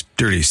government's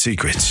dirty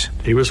secrets.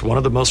 He was one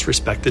of the most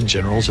respected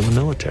generals in the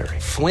military.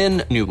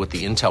 Flynn knew what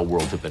the intel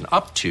world had been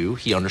up to.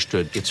 He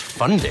understood its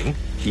funding.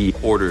 He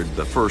ordered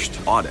the first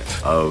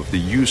audit of the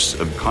use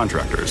of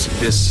contractors.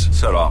 This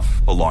set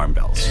off alarm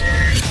bells.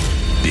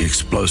 The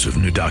explosive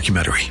new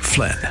documentary,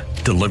 Flynn,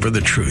 Deliver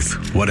the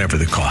Truth, Whatever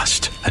the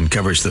Cost,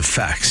 uncovers the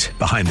facts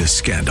behind this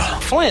scandal.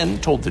 Flynn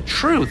told the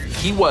truth.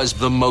 He was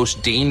the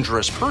most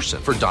dangerous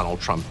person for Donald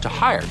Trump to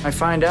hire. I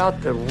find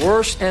out the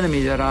worst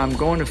enemy that I'm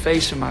going to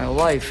face in my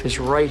life is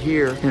right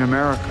here in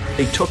America.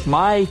 They took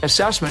my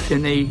assessment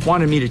and they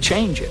wanted me to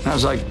change it. And I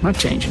was like, I'm not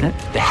changing it.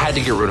 They had to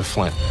get rid of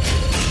Flynn.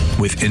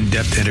 With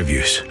in-depth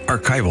interviews,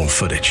 archival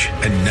footage,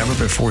 and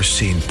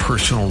never-before-seen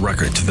personal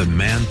records of the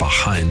man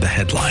behind the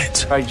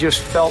headlines. I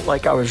just felt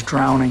like I was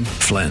drowning.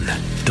 Flynn,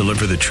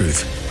 Deliver the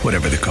Truth,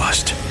 Whatever the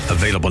Cost.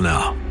 Available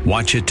now.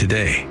 Watch it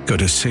today. Go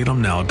to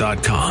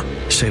salemnow.com.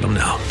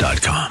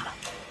 salemnow.com.